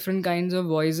different kinds of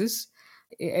voices.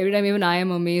 Every time, even I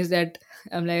am amazed that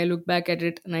I'm like, I look back at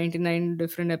it, 99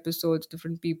 different episodes,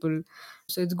 different people.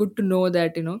 So it's good to know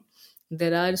that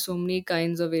there are so many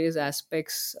kinds of various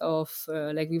aspects of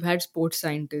like we've had sports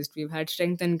scientists, we've had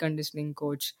strength and conditioning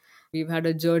coach, we've had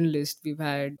a journalist, we've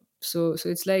had so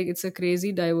it's like it's a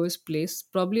crazy diverse place.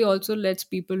 Probably also lets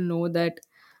people know that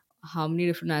how many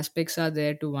different aspects are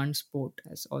there to one sport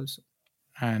as also.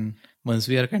 And once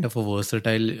we are kind of a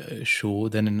versatile show,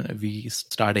 then we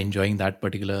start enjoying that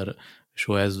particular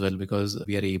show as well, because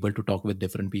we are able to talk with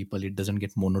different people. It doesn't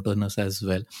get monotonous as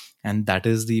well. And that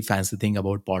is the fancy thing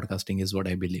about podcasting, is what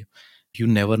I believe. You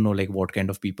never know like what kind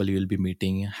of people you will be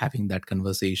meeting, having that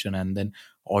conversation, and then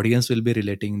audience will be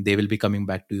relating. They will be coming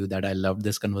back to you that I loved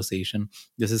this conversation.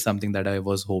 This is something that I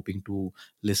was hoping to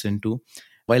listen to.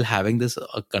 While having this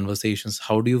conversations,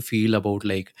 how do you feel about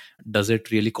like, does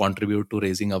it really contribute to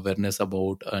raising awareness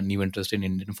about a new interest in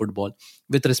Indian football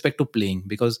with respect to playing?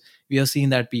 Because we have seen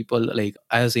that people, like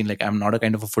I have seen, like I'm not a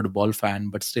kind of a football fan,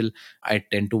 but still I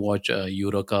tend to watch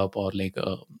Euro Cup or like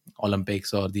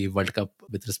Olympics or the World Cup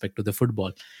with respect to the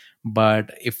football.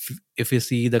 But if you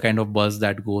see the kind of buzz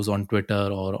that goes on Twitter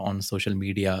or on social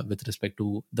media with respect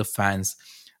to the fans,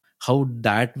 how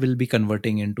that will be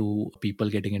converting into people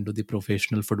getting into the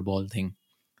professional football thing.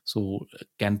 So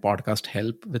can podcast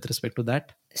help with respect to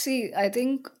that? See, I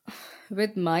think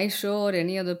with my show or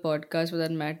any other podcast for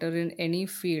that matter in any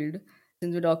field,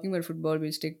 since we're talking about football,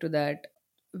 we'll stick to that.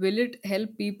 Will it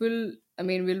help people? I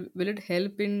mean, will it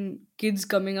help in kids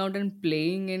coming out and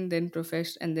playing and then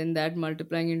profession and then that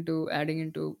multiplying into adding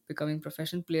into becoming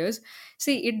professional players?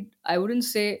 See, it I wouldn't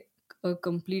say a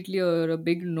completely or a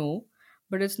big no,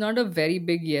 but it's not a very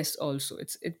big yes also.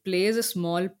 It plays a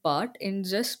small part in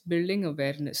just building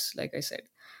awareness, like I said.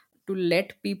 to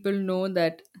let people know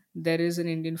that there is an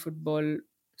Indian football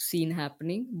scene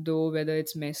happening, though whether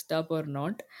it's messed up or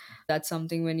not, that's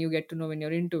something when you get to know when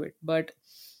you're into it. But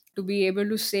to be able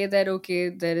to say that, okay,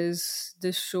 there is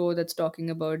this show that's talking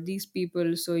about these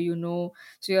people, so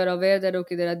so you're aware that,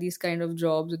 okay, there are these kind of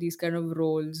jobs or these kind of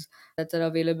roles that are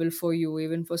available for you,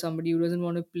 even for somebody who doesn't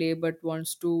want to play but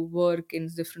wants to work in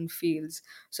different fields.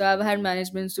 So I've had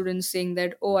management students saying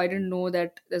that, oh, I didn't know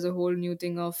that there's a whole new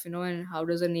thing of, and how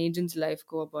does an agent's life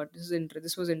go about this.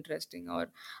 This was interesting. Or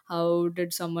how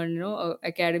did someone, a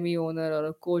academy owner or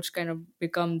a coach kind of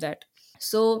become that.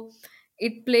 So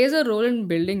it plays a role in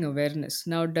building awareness.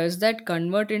 Now, does that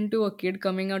convert into a kid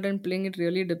coming out and playing? It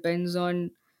really depends on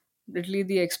literally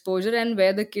the exposure and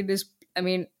where the kid is. I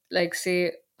mean, like,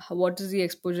 say, what is the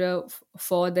exposure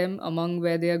for them among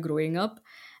where they are growing up,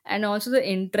 and also the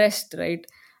interest, right?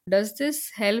 Does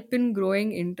this help in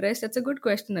growing interest? That's a good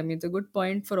question. I mean, it's a good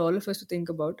point for all of us to think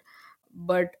about.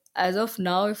 But as of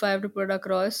now, if I have to put it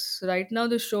across, right now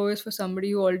the show is for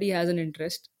somebody who already has an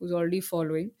interest, who's already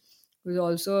following, who's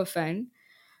also a fan.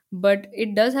 But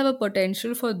it does have a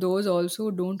potential for those also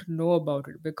who don't know about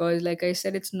it, because like I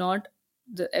said, it's not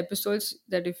the episodes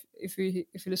that, if you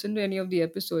listen to any of the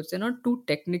episodes, they're not too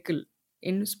technical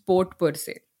in sport per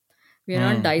se. We are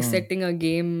not Hmm. dissecting a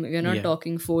game. We are not Yeah.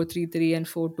 talking 4-3-3 and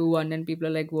 4-2-1, and people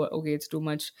are like, "Wha- okay, it's too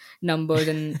much numbers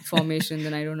and formations,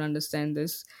 and I don't understand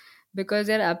this," because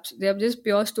they're just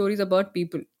pure stories about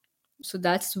people. So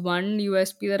that's one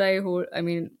USP that I hold. I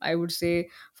mean, I would say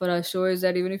for our show is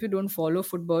that even if you don't follow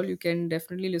football, you can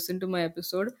definitely listen to my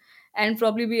episode and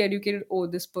probably be educated. Oh,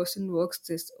 this person works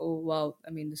this. Oh, wow. I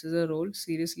mean, this is a role,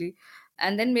 seriously.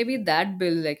 And then maybe that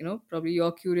builds, like, probably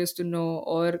you're curious to know,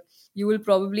 or you will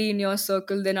probably in your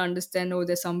circle then understand, oh,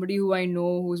 there's somebody who I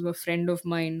know who's a friend of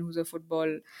mine who's a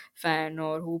football fan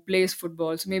or who plays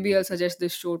football. So maybe I'll suggest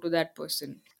this show to that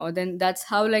person. Or then that's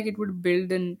how, like, it would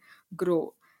build and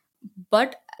grow.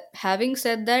 But having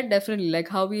said that, definitely, like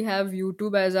how we have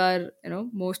YouTube as our,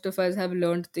 most of us have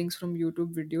learned things from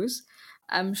YouTube videos.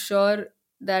 I'm sure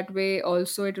that way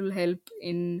also it will help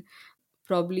in,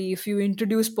 probably, if you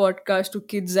introduce podcasts to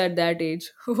kids at that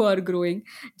age who are growing,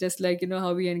 just like,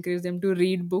 how we encourage them to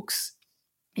read books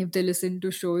if they listen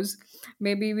to shows.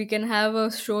 Maybe we can have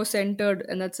a show centered,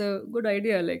 and that's a good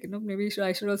idea. Like, maybe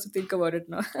I should also think about it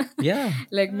now. Yeah.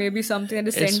 Like maybe something that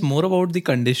is It's sent. more about the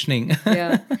conditioning.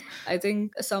 Yeah, I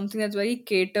think something that's very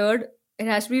catered. It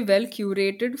has to be well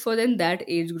curated for then that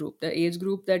age group, the age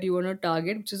group that you want to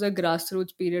target, which is a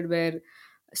grassroots period where,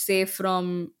 say,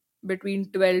 from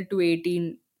between 12 to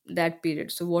 18, that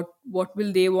period. So what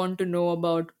will they want to know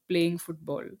about playing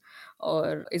football?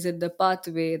 Or is it the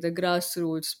pathway, the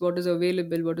grassroots, what is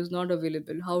available, what is not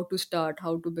available, how to start,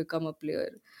 how to become a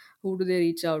player, who do they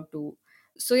reach out to?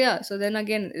 So yeah, so then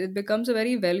again it becomes a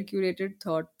very well curated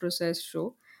thought process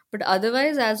show. But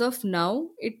otherwise, as of now,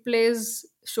 it plays,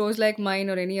 shows like mine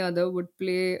or any other would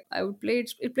play, I would play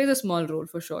it plays a small role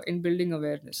for sure in building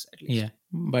awareness, at Yeah, least.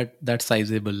 but that's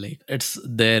sizable. Like it's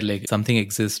there, like something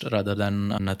exists rather than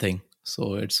nothing.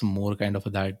 So it's more kind of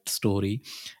that story.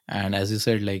 And as you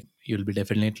said, like you'll be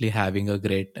definitely having a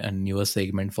great and newer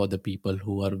segment for the people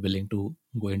who are willing to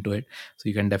go into it. So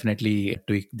you can definitely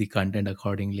tweak the content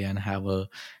accordingly and have a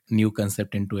new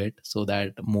concept into it so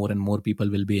that more and more people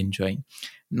will be enjoying.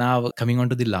 Now, coming on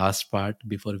to the last part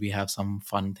before we have some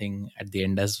fun thing at the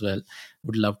end as well,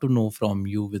 would love to know from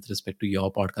you with respect to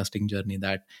your podcasting journey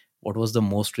that what was the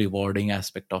most rewarding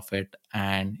aspect of it,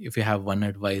 and if you have one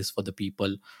advice for the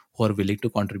people who are willing to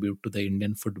contribute to the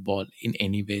Indian football in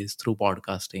any ways through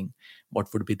podcasting,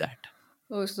 what would be that?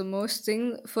 Oh, so the most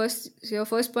thing first, so your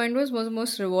first point was the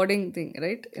most rewarding thing,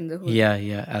 right? In the whole. Yeah,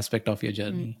 aspect of your Hmm.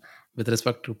 journey with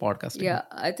respect to podcasting. Yeah,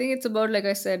 I think it's about, like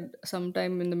I said,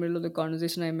 sometime in the middle of the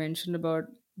conversation, I mentioned about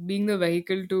being the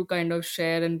vehicle to kind of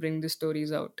share and bring the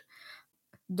stories out.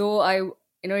 Though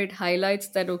it highlights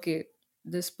that, okay,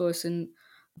 this person,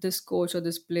 this coach or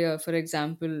this player, for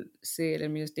example, say,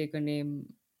 let me just take a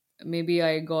name. Maybe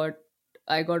I got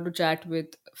to chat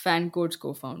with Fan Coach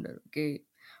co-founder, okay,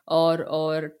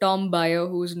 or Tom Bayer,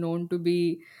 who's known to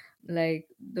be like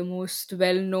the most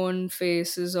well-known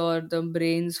faces or the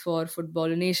brains for football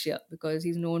in Asia, because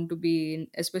he's known to be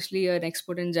especially an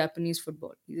expert in Japanese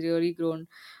football. He's really grown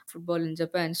football in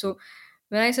Japan. So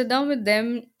when I sit down with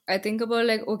them, I think about,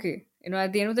 like, okay,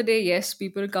 at the end of the day, yes,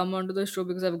 people come onto the show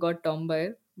because I've got Tom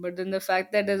Bayer. But then the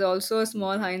fact that there's also a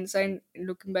small hindsight in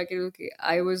looking back at, okay,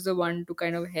 I was the one to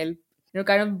kind of help,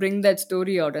 kind of bring that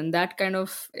story out. And that kind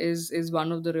of is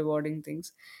one of the rewarding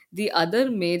things. The other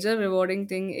major rewarding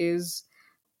thing is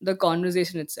the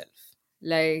conversation itself.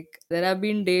 Like, there have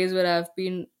been days where I've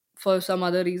been for some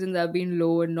other reasons I've been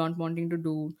low and not wanting to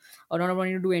do, or not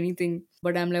wanting to do anything.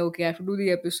 But I'm like, okay, I have to do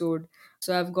the episode.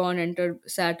 So I've gone, entered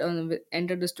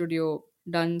the studio,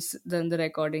 done the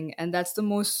recording, and that's the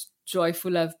most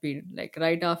joyful I've been. Like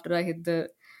right after I hit the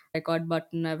record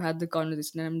button, I've had the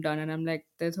conversation and I'm done, and I'm like,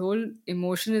 that whole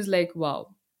emotion is like,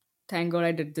 wow, thank God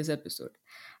I did this episode.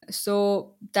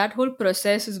 So that whole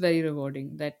process is very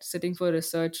rewarding. That sitting for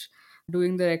research,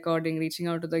 doing the recording, reaching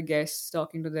out to the guests,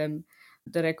 talking to them,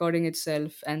 the recording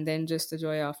itself, and then just the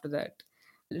joy after that.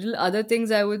 Little other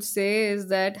things I would say is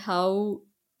that how,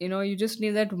 you just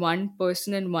need that one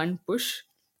person and one push.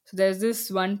 So there's this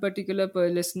one particular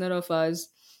listener of ours.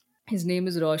 His name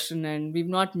is Roshan, and we've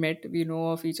not met. We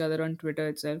know of each other on Twitter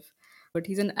itself, but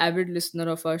he's an avid listener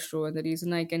of our show. And the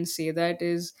reason I can say that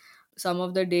is some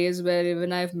of the days where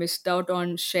even I've missed out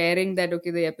on sharing that, okay,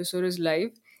 the episode is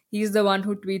live, he's the one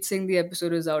who tweets saying the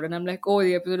episode is out. And I'm like, oh,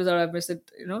 the episode is out, I've missed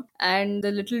it. And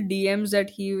the little DMs that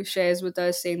he shares with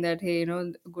us saying that, hey,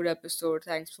 good episode,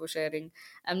 thanks for sharing.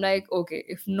 I'm like, okay,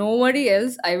 if nobody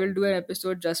else, I will do an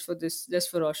episode just for this,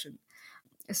 just for Roshan.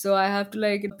 So I have to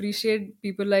like appreciate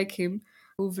people like him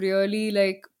who've really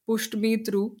like pushed me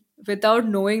through without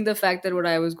knowing the fact that what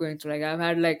I was going through. Like I've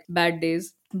had like bad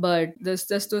days, but this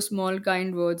just those small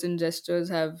kind words and gestures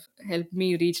have helped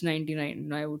me reach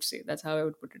 99. I would say that's how I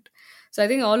would put it. So I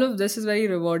think all of this is very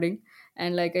rewarding.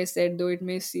 And like I said, though it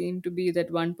may seem to be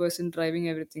that one person driving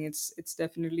everything, it's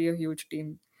definitely a huge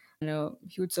team and a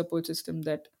huge support system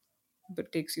that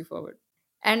takes you forward.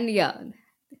 And yeah,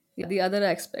 the other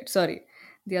aspect, sorry,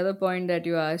 the other point that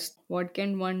you asked, what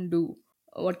can one do?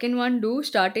 What can one do?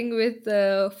 Starting with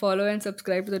follow and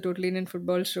subscribe to the Total Indian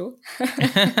Football Show.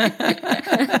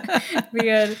 we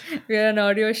are we are an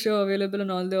audio show available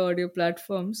on all the audio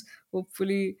platforms.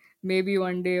 Hopefully, maybe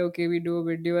one day, okay, we do a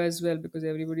video as well because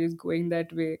everybody is going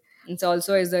that way. It's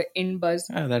also as the in buzz.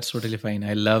 That's totally fine.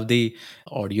 I love the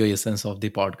audio essence of the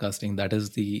podcasting. That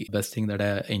is the best thing that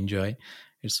I enjoy.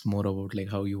 It's more about like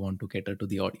how you want to cater to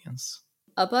the audience.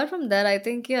 Apart from that, I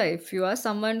think, yeah, if you are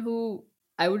someone who,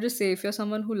 I would just say, if you're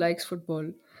someone who likes football,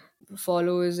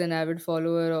 follows an avid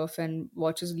follower of and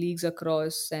watches leagues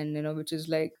across, and which is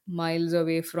like miles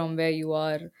away from where you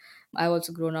are. I've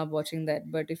also grown up watching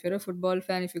that. But if you're a football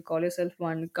fan, if you call yourself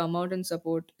one, come out and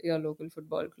support your local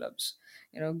football clubs.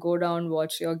 Go down,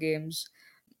 watch your games.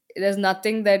 There's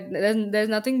nothing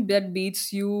that beats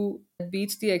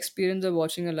the experience of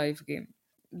watching a live game.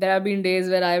 There have been days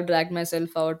where I've dragged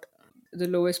myself out to the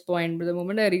lowest point, but the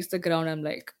moment I reach the ground, I'm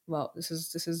like, wow, this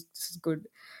is good,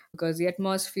 because the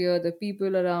atmosphere, the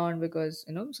people around, because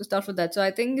so stuff like that. So I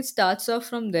think it starts off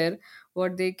from there.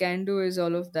 What they can do is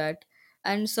all of that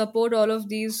and support all of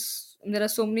these. There are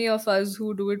so many of us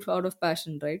who do it out of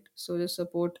passion, right? So just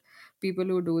support people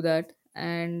who do that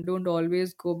and don't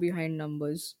always go behind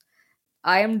numbers.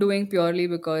 I am doing purely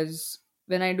because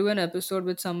when I do an episode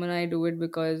with someone, I do it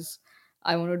because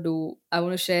I want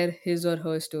to share his or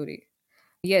her story.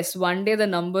 Yes, one day the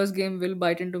numbers game will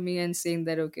bite into me and saying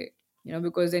that, okay,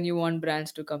 because then you want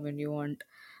brands to come in, you want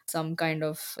some kind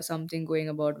of something going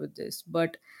about with this.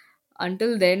 But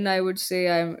until then, I would say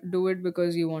I do it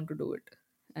because you want to do it,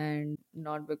 and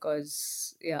not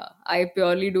because, yeah, I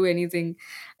purely do anything,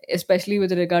 especially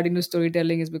with regarding to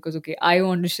storytelling, is because, okay, I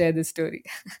want to share this story.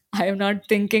 I am not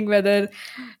thinking whether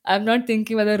I'm not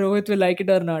thinking whether Rohit will like it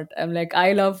or not. I'm like,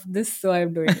 I love this, so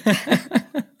I'm doing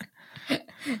it.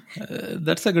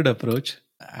 That's a good approach.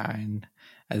 And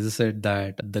as I said,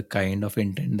 that the kind of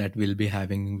intent that we'll be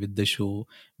having with the show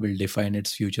will define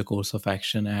its future course of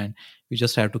action, and we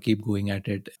just have to keep going at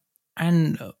it.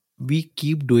 And we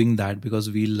keep doing that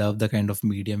because we love the kind of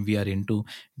medium we are into.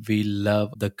 We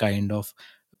love the kind of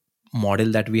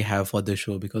model that we have for the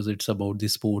show because it's about the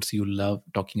sports. You love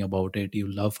talking about it, you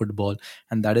love football,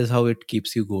 and that is how it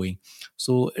keeps you going.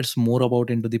 So it's more about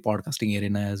into the podcasting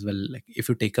arena as well. Like if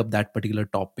you take up that particular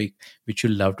topic which you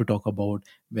love to talk about,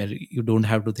 where you don't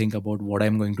have to think about what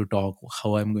I'm going to talk,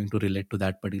 how I'm going to relate to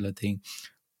that particular thing,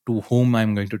 to whom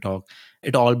I'm going to talk.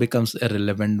 It all becomes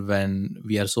irrelevant when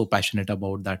we are so passionate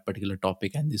about that particular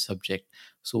topic and the subject.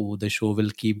 So the show will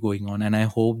keep going on, and I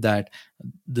hope that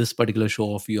this particular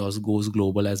show of yours goes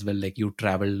global as well. Like you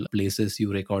travel places,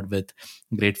 you record with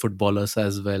great footballers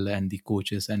as well, and the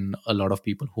coaches, and a lot of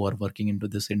people who are working into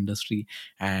this industry.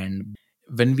 And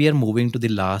when we are moving to the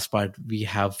last part, we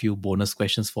have few bonus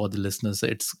questions for the listeners.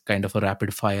 It's kind of a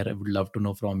rapid fire. I would love to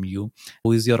know from you,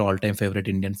 who is your all-time favorite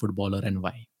Indian footballer and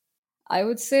why? I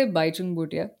would say Baichung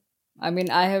Bhutia. I mean,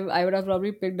 I would have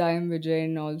probably picked I am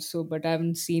Vijayan also, but I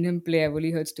haven't seen him play. I've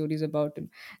only heard stories about him.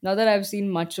 Now that I've seen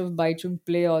much of Baichung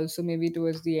play also, maybe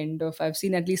towards the end of, I've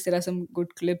seen at least there are some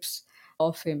good clips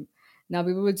of him. Now,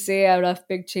 people would say I would have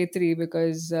picked Chetri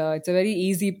because it's a very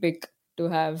easy pick to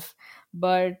have.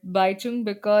 But Baichung,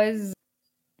 because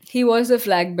he was the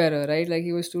flag bearer, right? Like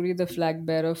he was truly the flag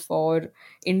bearer for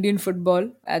Indian football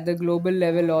at the global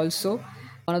level, also.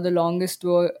 One of the longest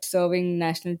serving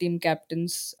national team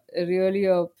captains. Really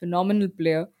a phenomenal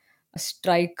player, a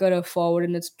striker, a forward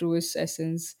in its truest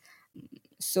essence.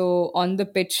 So on the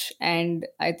pitch, and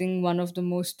I think one of the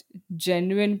most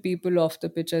genuine people off the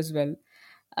pitch as well.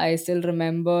 I still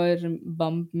remember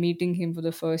meeting him for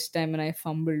the first time and I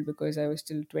fumbled because I was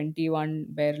still 21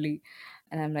 barely.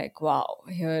 And I'm like, wow,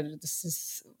 here, this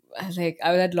is like,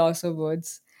 I was at loss of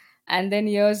words. And then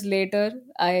years later,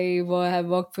 have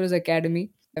worked for his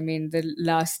academy. I mean, the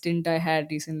last stint I had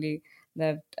recently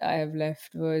that I have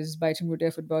left was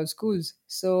Baichungutia Football Schools.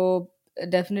 So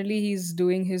definitely he's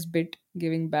doing his bit,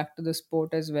 giving back to the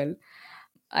sport as well.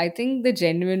 I think the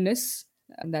genuineness,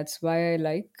 that's why I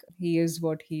like he is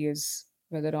what he is,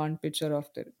 whether on pitch or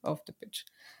off the pitch.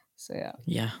 So yeah.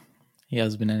 Yeah, he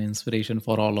has been an inspiration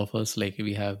for all of us. Like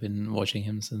we have been watching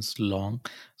him since long.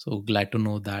 So glad to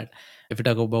know that. If you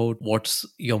talk about what's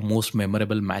your most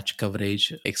memorable match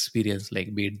coverage experience,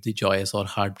 like be it the joyous or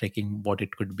heartbreaking, what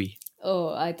it could be.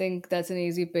 Oh, I think that's an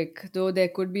easy pick. Though there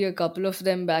could be a couple of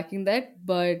them backing that,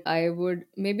 but I'll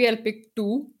pick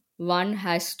two. One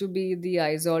has to be the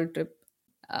Aizawl trip.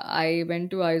 I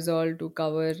went to Aizawl to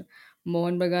cover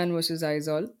Mohun Bagan versus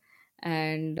Aizawl.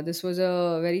 And this was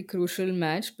a very crucial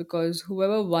match because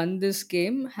whoever won this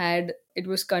game it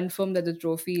was confirmed that the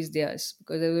trophy is theirs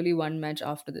because there was only one match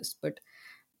after this. But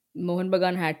Mohun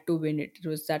Bagan had to win it. It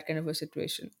was that kind of a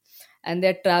situation. And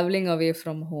they're traveling away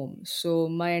from home. So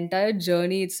my entire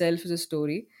journey itself is a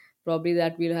story. Probably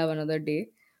that we'll have another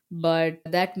day. But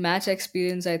that match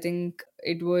experience, I think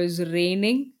it was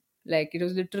raining, like it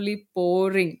was literally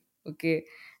pouring. Okay.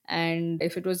 And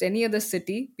if it was any other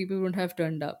city, people wouldn't have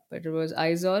turned up. But it was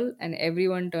Aizawl and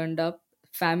everyone turned up.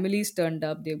 Families turned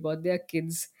up. They brought their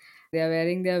kids. They are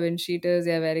wearing their wind cheaters,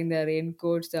 they are wearing their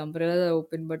raincoats, the umbrellas are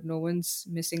open, but no one's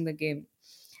missing the game.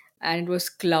 And it was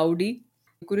cloudy.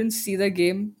 You couldn't see the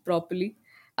game properly.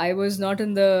 I was not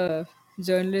in the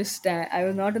journalist stand. I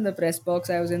was not in the press box.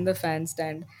 I was in the fan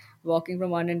stand, walking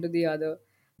from one end to the other,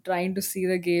 trying to see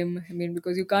the game. I mean,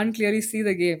 because you can't clearly see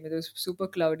the game. It was super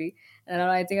cloudy. And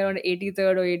I think around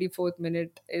 83rd or 84th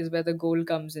minute is where the goal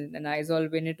comes in, and Aizawl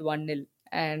win it 1-0.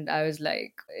 And I was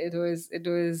like, it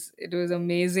was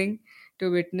amazing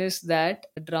to witness that.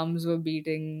 The drums were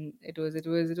beating. It was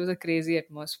a crazy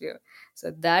atmosphere.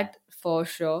 So that for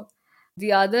sure.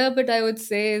 The other bit I would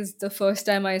say is the first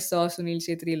time I saw Sunil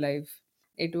Chetri live.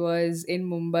 It was in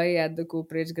Mumbai at the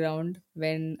Cooperage ground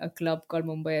when a club called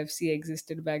Mumbai FC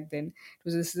existed back then.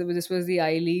 This was the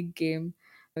I League game.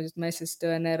 I was with my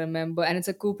sister and I remember, and it's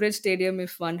a Cooperage stadium.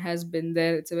 If one has been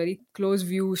there, it's a very close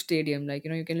view stadium. Like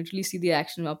you can literally see the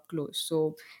action up close.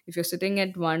 So if you're sitting at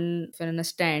if you're in a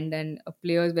stand and a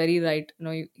player is very right,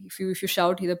 if you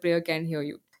shout, the player can hear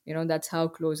you. That's how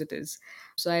close it is.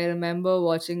 So I remember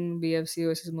watching BFC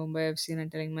versus Mumbai FC and I'm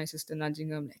telling my sister,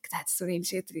 nudging her, I'm like, that's Sunil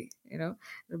Chetri,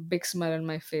 a big smile on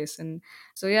my face. And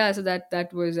so yeah, so that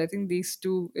was, I think these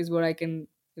two is what I can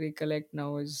recollect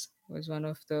now was one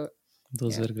of the,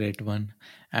 Those yeah. were great one.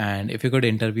 And if you could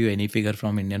interview any figure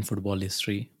from Indian football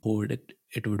history, who would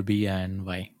it would be and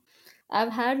why?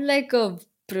 I've had like a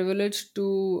privilege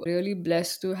to really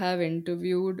blessed to have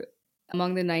interviewed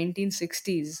among the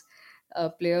 1960s a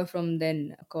player from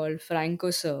then called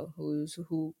Franco Sir,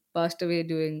 who passed away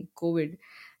during COVID.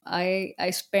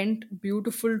 I spent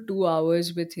beautiful 2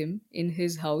 hours with him in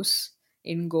his house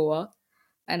in Goa,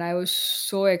 and I was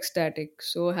so ecstatic,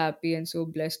 so happy, and so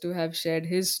blessed to have shared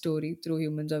his story through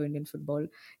Humans of Indian Football.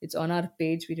 It's on our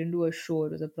page. We didn't do a show;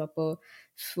 it was a proper,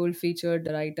 full featured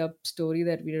write up story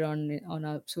that we did on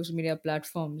our social media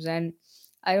platforms. And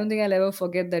I don't think I'll ever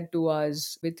forget that 2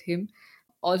 hours with him.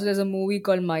 Also, there's a movie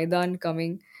called Maidan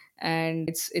coming, and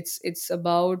it's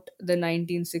about the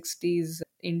 1960s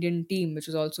Indian team, which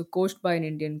was also coached by an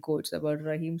Indian coach, about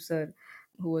Rahim Sir,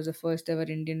 who was the first ever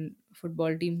Indian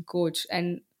football team coach,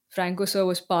 and Franco Sir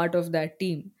was part of that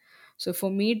team. So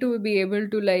for me to be able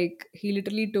to, like, he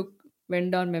literally went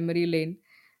down memory lane,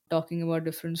 talking about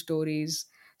different stories.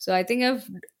 So I think have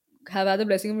had the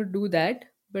blessing to do that.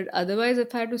 But otherwise,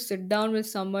 if I had to sit down with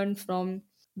someone from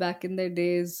back in the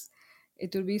days,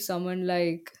 it will be someone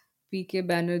like PK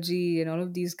Banerjee and all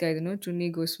of these guys,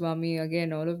 Chunni Goswami,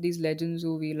 again, all of these legends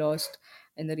who we lost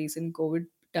in the recent COVID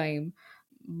time.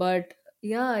 But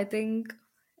yeah, I think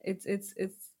it's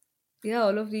yeah,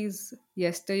 all of these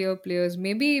yesteryear players.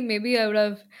 Maybe I would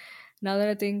have, now that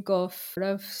I think of, would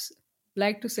have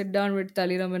liked to sit down with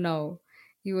Taliraman now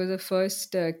He was the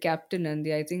first captain and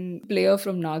the I think player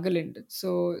from Nagaland.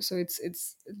 So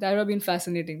it's that would have been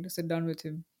fascinating to sit down with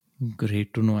him.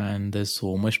 Great to know, and there's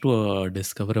so much to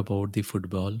discover about the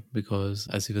football because,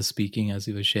 as you were speaking, as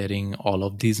you were sharing all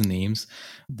of these names,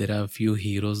 there are a few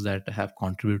heroes that have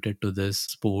contributed to this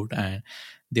sport, and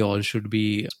they all should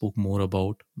be spoke more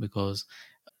about because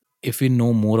if we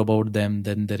know more about them,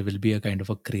 then there will be a kind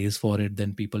of a craze for it.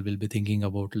 Then people will be thinking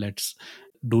about let's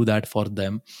do that for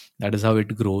them. That is how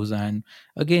it grows. And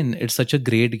again, it's such a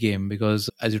great game because,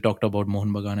 as you talked about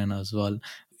Mohan Bagan as well,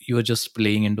 you are just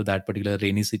playing into that particular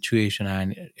rainy situation,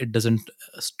 and it doesn't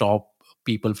stop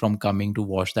people from coming to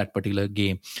watch that particular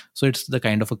game. So it's the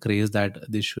kind of a craze that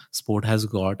this sport has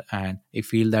got, and I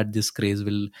feel that this craze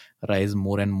will rise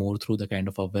more and more through the kind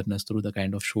of awareness, through the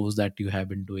kind of shows that you have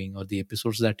been doing or the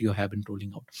episodes that you have been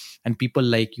rolling out, and people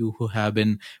like you who have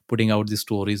been putting out the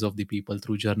stories of the people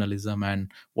through journalism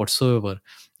and whatsoever.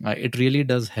 It really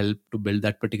does help to build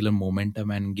that particular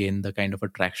momentum and gain the kind of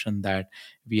attraction that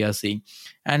we are seeing.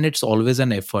 And it's always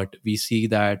an effort. We see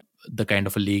that the kind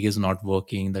of a league is not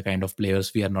working, the kind of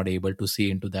players we are not able to see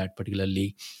into that particular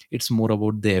league. It's more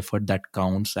about the effort that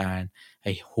counts, and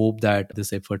I hope that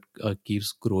this effort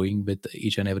keeps growing with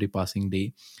each and every passing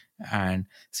day. And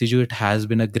Siju, it has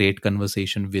been a great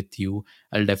conversation with you.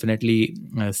 I'll definitely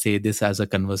say this as a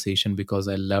conversation because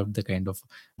I loved the kind of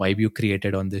vibe you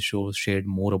created on this show, shared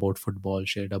more about football,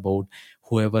 shared about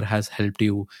whoever has helped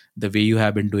you, the way you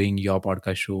have been doing your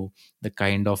podcast show, the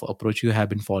kind of approach you have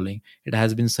been following. It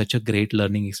has been such a great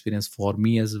learning experience for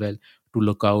me as well to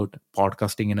look out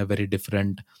podcasting in a very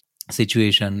different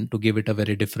situation, to give it a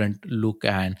very different look,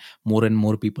 and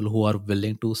more people who are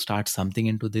willing to start something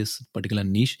into this particular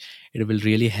niche, it will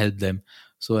really help them.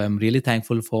 So I'm really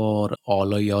thankful for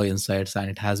all of your insights, and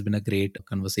it has been a great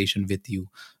conversation with you.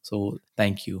 So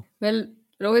thank you. Well,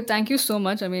 Rohit, thank you so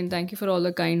much. I mean, thank you for all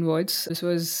the kind words. This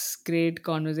was great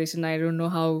conversation. I don't know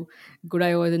how good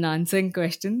I was in answering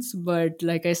questions, but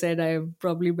like I said, I'm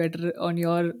probably better on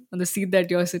the seat that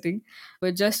you're sitting.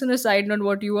 But just on a side note,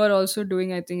 what you are also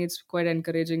doing, I think it's quite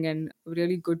encouraging and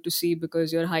really good to see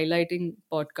because you're highlighting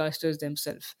podcasters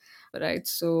themselves, right?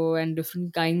 So and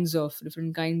different kinds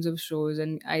of shows,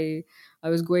 and I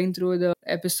was going through the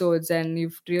episodes and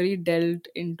you've really delved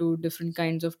into different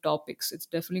kinds of topics. It's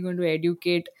definitely going to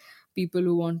educate people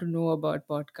who want to know about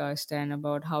podcast and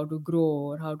about how to grow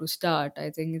or how to start. I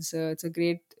think it's a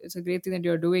great thing that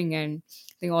you're doing, and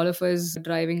I think all of us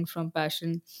driving from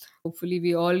passion. Hopefully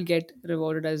we all get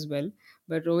rewarded as well.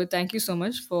 But Rohit, thank you so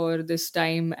much for this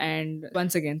time, and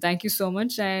once again, thank you so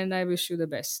much, and I wish you the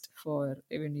best for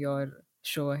even your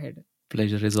show ahead.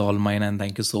 Pleasure is all mine, and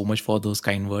thank you so much for those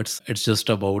kind words. It's just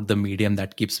about the medium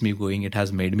that keeps me going. It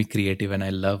has made me creative, and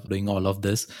I love doing all of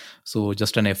this. So,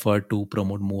 just an effort to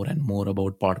promote more and more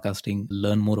about podcasting,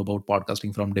 learn more about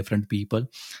podcasting from different people,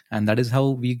 and that is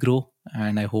how we grow.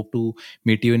 And I hope to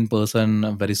meet you in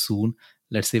person very soon.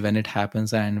 Let's see when it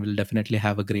happens, and we'll definitely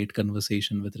have a great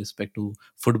conversation with respect to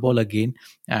football again.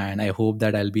 And I hope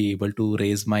that I'll be able to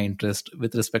raise my interest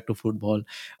with respect to football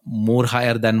more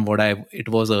higher than what I it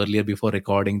was earlier before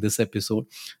recording this episode.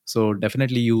 So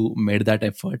definitely you made that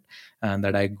effort, and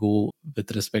that I go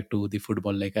with respect to the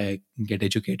football, like I get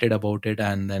educated about it,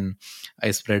 and then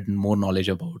I spread more knowledge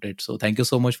about it. So thank you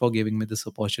so much for giving me this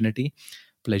opportunity.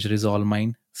 Pleasure is all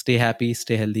mine. Stay happy,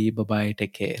 stay healthy. Bye bye.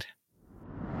 Take care.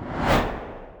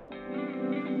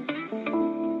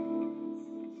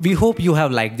 We hope you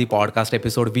have liked the podcast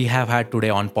episode we have had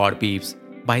today on PodPeeps.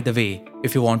 By the way,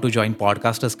 if you want to join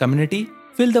Podcasters community,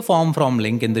 fill the form from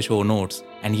link in the show notes.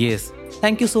 And yes,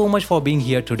 thank you so much for being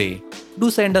here today. Do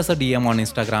send us a DM on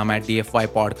Instagram at DFY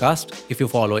Podcast if you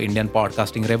follow Indian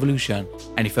Podcasting Revolution.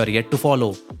 And if you are yet to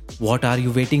follow, what are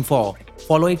you waiting for?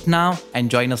 Follow it now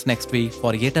and join us next week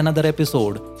for yet another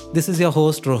episode. This is your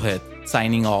host Rohit,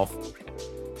 signing off.